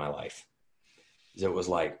experienced in my life. It was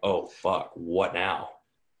like, oh fuck, what now?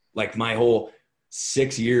 Like, my whole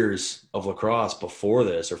 6 years of lacrosse before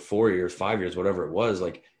this, or 4 years, 5 years, whatever it was,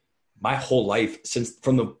 like, my whole life, since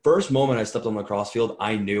from the first moment I stepped on the lacrosse field,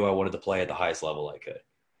 I knew I wanted to play at the highest level I could.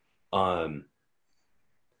 Um,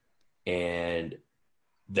 and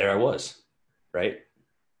there I was, right?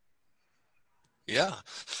 Yeah.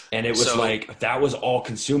 And it was So, like, that was all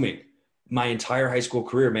consuming. My entire high school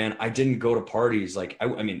career, man, I didn't go to parties. Like,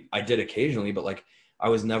 I mean, I did occasionally, but like, I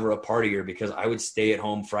was never a partier because I would stay at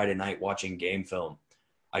home Friday night watching game film.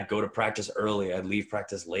 I'd go to practice early. I'd leave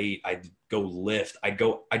practice late. I'd go lift. I'd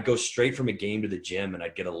go straight from a game to the gym and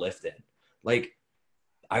I'd get a lift in. Like,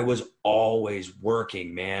 I was always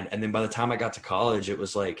working, man. And then by the time I got to college, it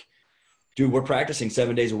was like, dude, we're practicing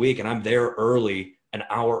 7 days a week and I'm there early, an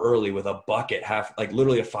hour early, with a bucket, like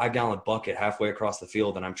literally a 5 gallon bucket halfway across the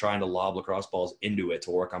field. And I'm trying to lob lacrosse balls into it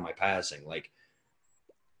to work on my passing, like,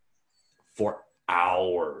 for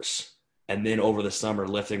hours. And then over the summer,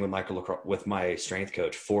 lifting with my strength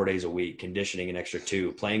coach 4 days a week, conditioning an extra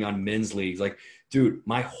 2, playing on men's leagues. Like, dude,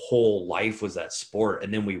 my whole life was that sport.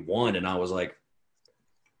 And then we won. And I was like,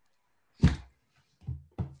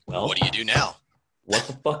 well, what do you do now? what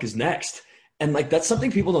the fuck is next? And like, that's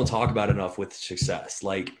something people don't talk about enough with success.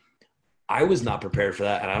 Like, I was not prepared for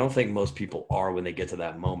that. And I don't think most people are when they get to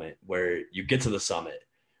that moment where you get to the summit.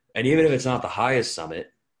 And even if it's not the highest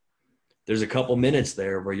summit, there's a couple minutes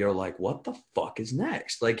there where you're like, what the fuck is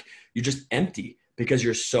next? Like, you're just empty because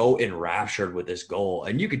you're so enraptured with this goal.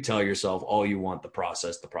 And you could tell yourself all you want: the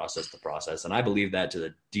process, the process, the process. And I believe that to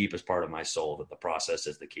the deepest part of my soul, that the process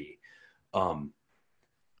is the key. Um,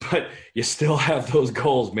 but you still have those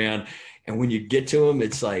goals, man. And when you get to them,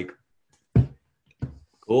 it's like,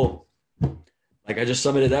 cool. Like, I just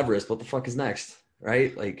summited Everest. What the fuck is next?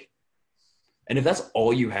 Right? Like, and if that's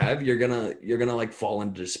all you have, you're gonna like fall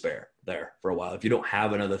into despair there for a while if you don't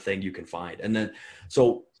have another thing you can find. And then,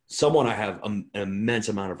 so someone I have an immense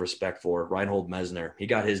amount of respect for, Reinhold Messner. He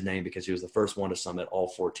got his name because he was the first one to summit all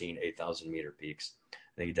 14 8,000 meter peaks. I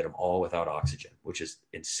think he did them all without oxygen, which is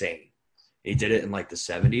insane. He did it in like the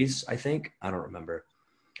 70s, I think. I don't remember.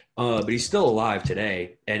 But he's still alive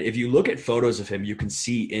today. And if you look at photos of him, you can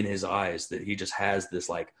see in his eyes that he just has this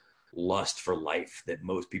like lust for life that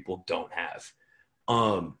most people don't have.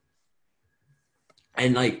 Um,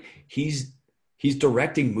 and like, he's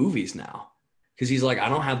directing movies now because he's like, I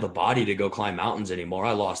don't have the body to go climb mountains anymore.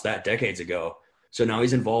 I lost that decades ago. So now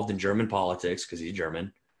he's involved in German politics because he's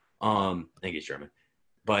German. I think he's German,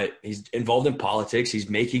 but he's involved in politics. He's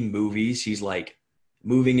making movies. He's like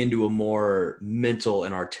moving into a more mental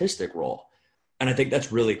and artistic role. And I think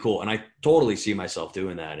that's really cool. And I totally see myself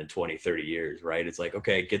doing that in 20, 30 years, right? It's like,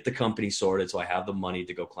 okay, get the company sorted so I have the money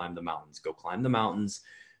to go climb the mountains. Go climb the mountains,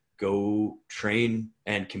 go train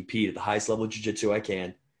and compete at the highest level of jiu-jitsu I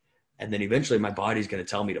can. And then eventually my body's going to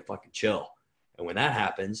tell me to fucking chill. And when that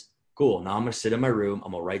happens, cool. Now I'm going to sit in my room.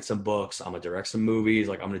 I'm going to write some books. I'm going to direct some movies.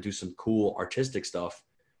 Like I'm going to do some cool artistic stuff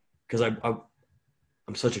because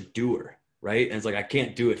I'm such a doer, right? And it's like I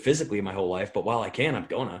can't do it physically my whole life, but while I can, I'm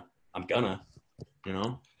gonna, you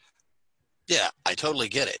know. Yeah, I totally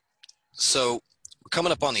get it. So we're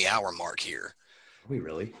coming up on the hour mark here. Are we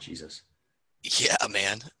really? Jesus. Yeah,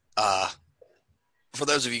 man. Uh, for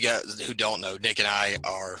those of you guys who don't know, Nick and I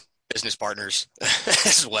are business partners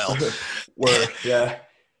as well. Yeah.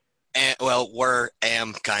 And well, we're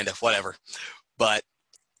am kind of whatever, but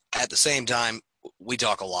at the same time, we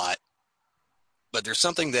talk a lot. But there's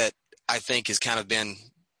something that I think has kind of been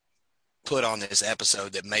put on this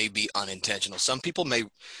episode that may be unintentional. Some people may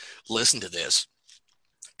listen to this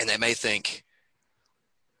and they may think,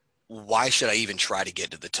 why should I even try to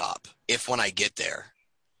get to the top? If when I get there,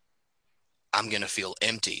 I'm going to feel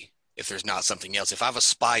empty if there's not something else. If I've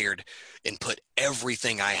aspired and put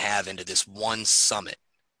everything I have into this one summit,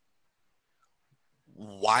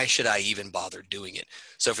 why should I even bother doing it?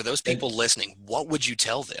 So for those And people listening, what would you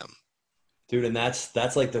tell them? dude, and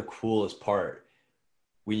that's like the coolest part.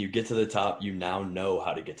 When you get to the top, you now know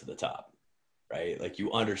how to get to the top, right? Like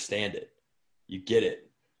you understand it. You get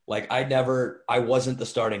it. Like I wasn't the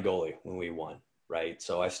starting goalie when we won, right?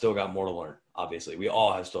 So I still got more to learn. Obviously, we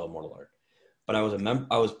all have still have more to learn. But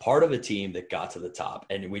I was part of a team that got to the top.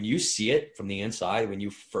 And when you see it from the inside, when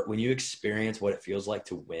you experience what it feels like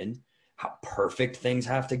to win, how perfect things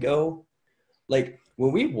have to go. Like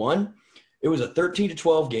when we won, it was a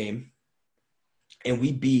 13-12 game, and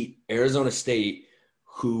we beat Arizona State,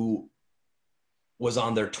 who was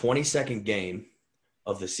on their 22nd game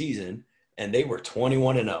of the season, and they were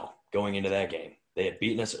 21-0 going into that game. They had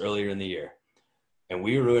beaten us earlier in the year, and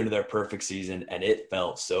we ruined their perfect season, and it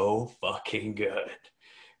felt so fucking good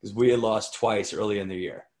because we had lost twice early in the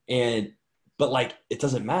year. But like, it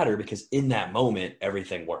doesn't matter because in that moment,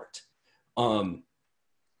 everything worked. Um,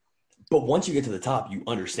 but once you get to the top, you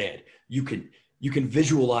understand. You can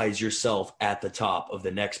visualize yourself at the top of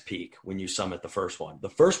the next peak when you summit the first one. The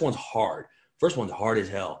first one's hard. First one's hard as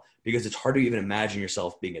hell because it's hard to even imagine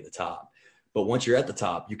yourself being at the top. But once you're at the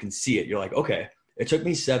top, you can see it. You're like, okay, it took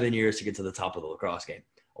me 7 years to get to the top of the lacrosse game.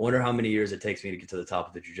 I wonder how many years it takes me to get to the top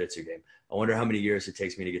of the jiu-jitsu game. I wonder how many years it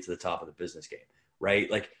takes me to get to the top of the business game, right?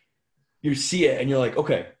 Like you see it and you're like,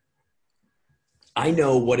 okay, I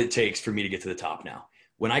know what it takes for me to get to the top now.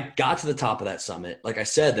 When I got to the top of that summit, like I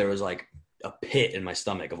said, there was like a pit in my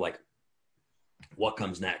stomach of like, what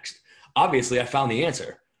comes next? Obviously, I found the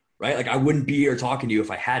answer, right? Like I wouldn't be here talking to you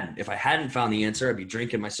if I hadn't. If I hadn't found the answer, I'd be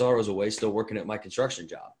drinking my sorrows away, still working at my construction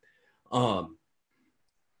job. Um,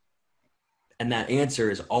 and that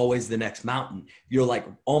answer is always the next mountain. You're like,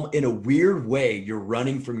 in a weird way, you're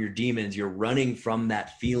running from your demons. You're running from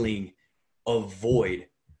that feeling of void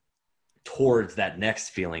towards that next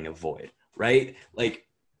feeling of void, right? Like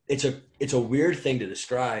it's a weird thing to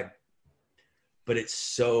describe, but it's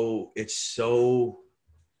so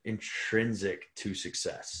intrinsic to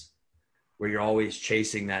success where you're always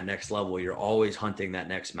chasing that next level, you're always hunting that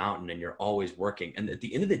next mountain, and you're always working. And at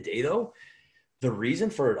the end of the day though, the reason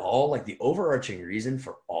for it all, like the overarching reason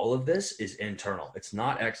for all of this is internal. It's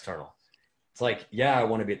not external. It's like, yeah, I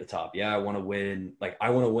want to be at the top. Yeah, I want to win. Like I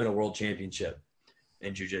want to win a world championship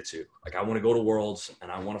in jiu-jitsu. Like I want to go to worlds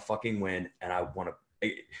and I want to fucking win, and I want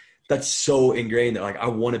to, that's so ingrained that like I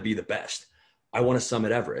want to be the best. I want to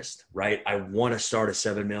summit Everest, right? I want to start a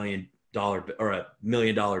 $7 million or $1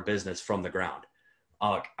 million business from the ground.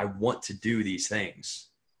 I want to do these things.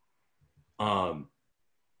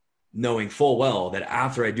 Knowing full well that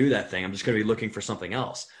after I do that thing, I'm just going to be looking for something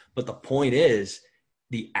else. But the point is,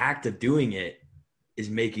 the act of doing it is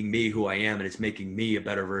making me who I am, and it's making me a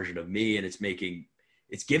better version of me, and it's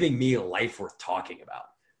giving me a life worth talking about.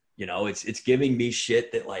 You know, it's giving me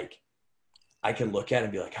shit that like I can look at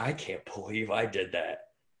and be like, I can't believe I did that.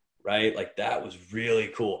 Right? Like that was really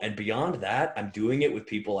cool. And beyond that, I'm doing it with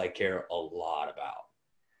people I care a lot about.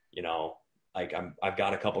 You know, like I've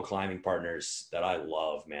got a couple climbing partners that I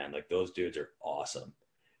love, man. Like those dudes are awesome.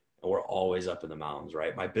 And we're always up in the mountains,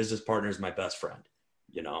 right? My business partner is my best friend,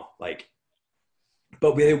 you know, like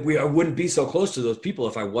But I wouldn't be so close to those people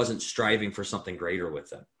if I wasn't striving for something greater with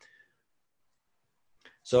them.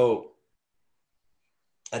 So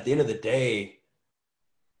at the end of the day,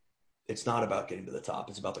 it's not about getting to the top.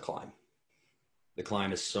 It's about the climb. The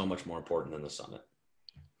climb is so much more important than the summit.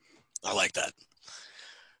 I like that.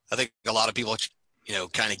 I think a lot of people,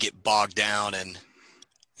 kind of get bogged down and,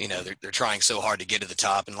 they're trying so hard to get to the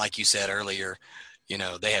top. And like you said earlier,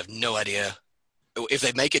 they have no idea if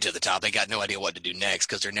they make it to the top, they got no idea what to do next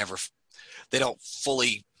because they don't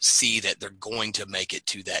fully see that they're going to make it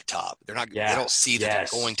to that top. They Yeah. don't see that they're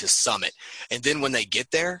Yes. going to summit. And then when they get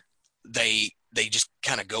there, they just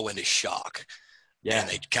kind of go into shock Yeah. and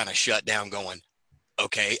they kind of shut down going,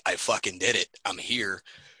 okay, I fucking did it. I'm here.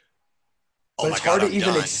 Oh But my it's hard God, to I'm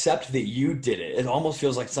even done. accept that you did it. It almost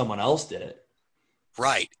feels like someone else did it.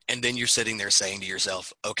 Right. And then you're sitting there saying to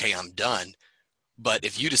yourself, okay, I'm done. But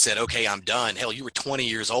if you just said, okay, I'm done, hell, you were 20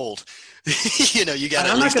 years old. You got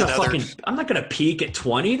And at least another. I'm not gonna peak at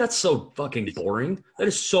 20. That's so fucking boring. That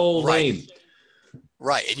is so Right. lame.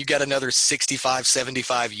 Right. And you got another 65,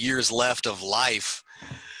 75 years left of life,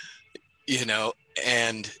 you know,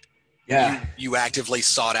 and Yeah, you actively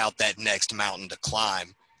sought out that next mountain to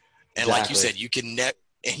climb. And like you exactly. said,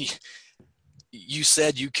 and you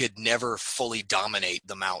said you could never fully dominate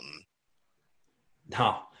the mountain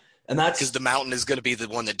No. And because that's the mountain is going to be the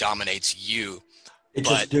one that dominates you. it But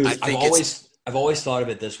just I dude, think it's I've always thought of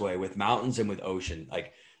it this way with mountains and with ocean.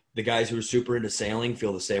 Like the guys who are super into sailing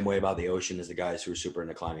feel the same way about the ocean as the guys who are super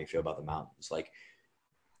into climbing feel about the mountains. Like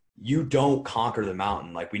you don't conquer the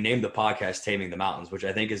mountain. Like we named the podcast Taming the Mountains, which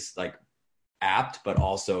I think is like apt, but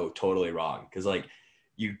also totally wrong. Cause like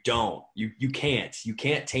you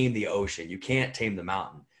can't tame the ocean. You can't tame the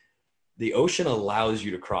mountain. The ocean allows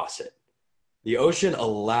you to cross it. The ocean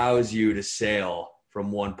allows you to sail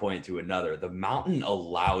from one point to another. The mountain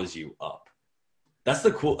allows you up. That's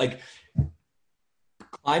the cool, like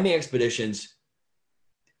climbing expeditions,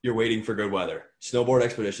 you're waiting for good weather. Snowboard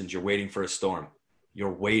expeditions, you're waiting for a storm.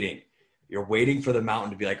 You're waiting. You're waiting for the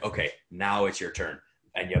mountain to be like, okay, now it's your turn.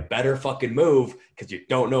 And you better fucking move because you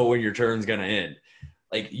don't know when your turn's going to end.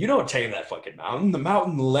 Like, you don't tame that fucking mountain. The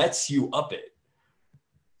mountain lets you up it.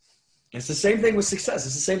 It's the same thing with success.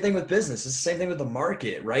 It's the same thing with business. It's the same thing with the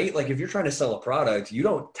market, right? Like if you're trying to sell a product, you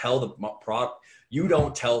don't tell the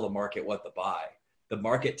market what to buy. The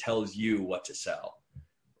market tells you what to sell,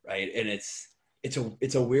 right? And it's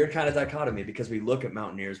a weird kind of dichotomy because we look at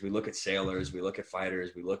mountaineers, we look at sailors, we look at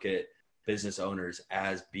fighters, we look at business owners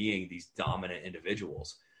as being these dominant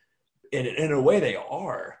individuals. And in a way they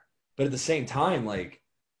are, but at the same time, like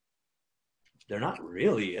they're not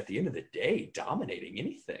really at the end of the day dominating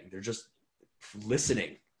anything. They're just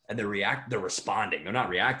listening and they're responding. They're not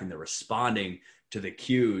reacting, they're responding to the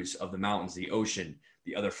cues of the mountains, the ocean,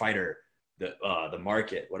 the other fighter, the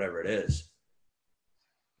market, whatever it is.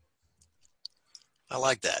 I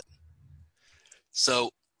like that. So,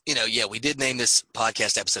 yeah, we did name this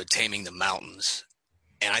podcast episode Taming the Mountains.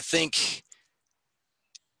 And I think,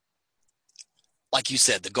 like you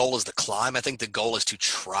said, the goal is the climb. I think the goal is to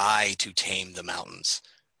try to tame the mountains.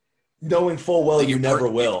 Knowing full well Like you never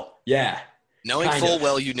will. Yeah. knowing Kind full of.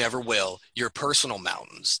 well you never will, your personal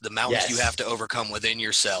mountains, the mountains you have Yes. to overcome within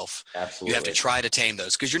yourself, you have to Absolutely. try to tame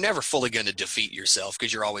those because you're never fully going to defeat yourself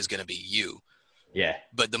because you're always going to be you. Yeah.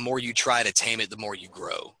 But the more you try to tame it, the more you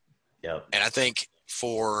grow. Yep. And I think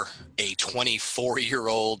for a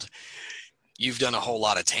 24-year-old, you've done a whole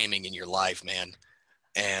lot of taming in your life, man.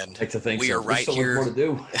 And I like to think we so. are There's right so much more here. to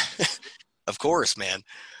do. Of course, man.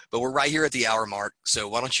 But we're right here at the hour mark. So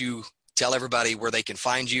why don't you tell everybody where they can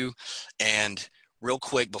find you? And real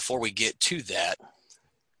quick, before we get to that,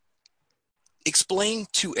 explain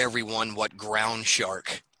to everyone what Ground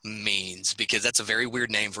Shark means, because that's a very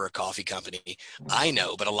weird name for a coffee company. I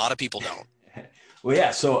know, but a lot of people don't. Well,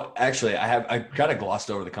 yeah. So actually, I kind of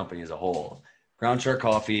glossed over the company as a whole. Ground Shark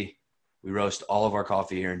Coffee. We roast all of our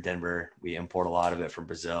coffee here in Denver. We import a lot of it from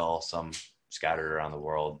Brazil, some scattered around the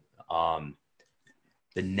world.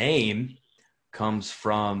 The name comes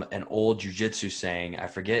from an old jujitsu saying. I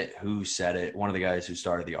forget who said it. One of the guys who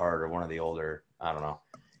started the art, or one of the older. I don't know.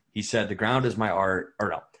 He said, "The ground is my art," or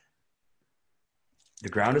no, "The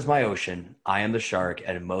ground is my ocean. I am the shark,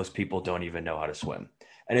 and most people don't even know how to swim."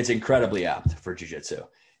 And it's incredibly apt for jujitsu.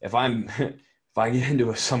 If I get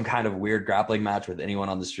into some kind of weird grappling match with anyone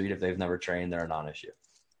on the street, if they've never trained, they're a non-issue.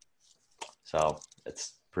 So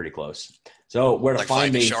it's pretty close. So where to Like find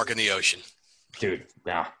fighting a me, shark in the ocean. dude?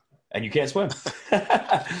 Yeah, and you can't swim.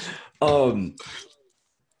 um,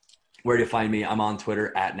 where to find me? I'm on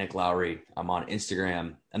Twitter at Nick Lowary. I'm on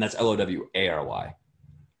Instagram, and that's Lowary.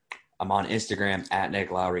 I'm on Instagram at Nick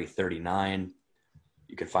Lowary 39.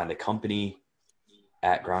 You can find the company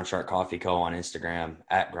at Ground Shark Coffee Co. on Instagram,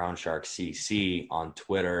 at Ground Shark CC on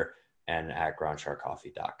Twitter, and at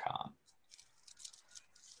groundsharkcoffee.com.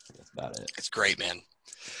 That's about it. It's great, man.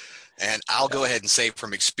 And I'll go ahead and say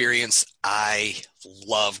from experience, I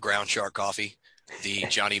love Ground Shark coffee. The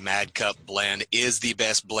Johnny Mad Cup blend is the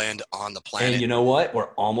best blend on the planet. And you know what? We're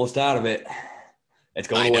almost out of it. It's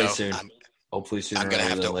going away soon. Hopefully sooner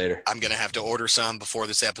rather than later. I'm going to have to order some before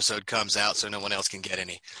this episode comes out so no one else can get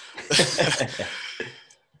any.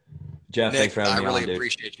 Jeff, Nick, thanks for having me on, I really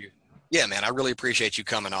appreciate you. Yeah, man, I really appreciate you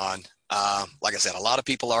coming on. Like I said, a lot of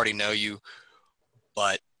people already know you,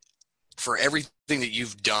 but for everything that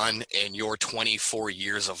you've done in your 24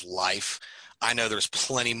 years of life, I know there's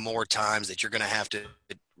plenty more times that you're going to have to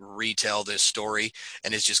retell this story,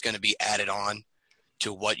 and it's just going to be added on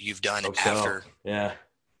to what you've done after. So. Yeah.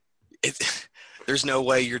 There's no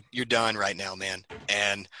way you're done right now, man.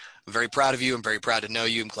 And I'm very proud of you. I'm very proud to know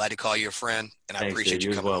you. I'm glad to call you a friend, and I appreciate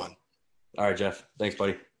you coming on. All right, Jeff. Thanks,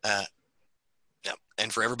 buddy. Yeah.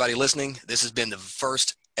 And for everybody listening, this has been the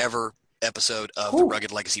first ever episode of the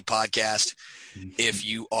Rugged Legacy podcast. If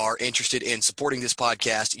you are interested in supporting this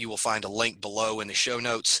podcast, you will find a link below in the show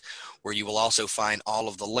notes where you will also find all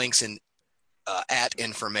of the links and at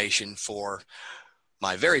information for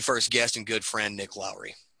my very first guest and good friend, Nick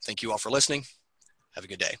Lowary. Thank you all for listening. Have a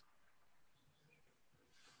good day.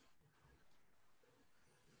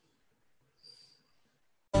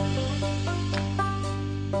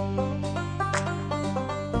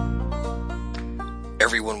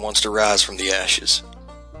 Everyone wants to rise from the ashes,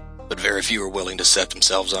 but very few are willing to set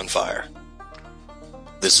themselves on fire.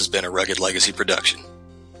 This has been a Rugged Legacy production.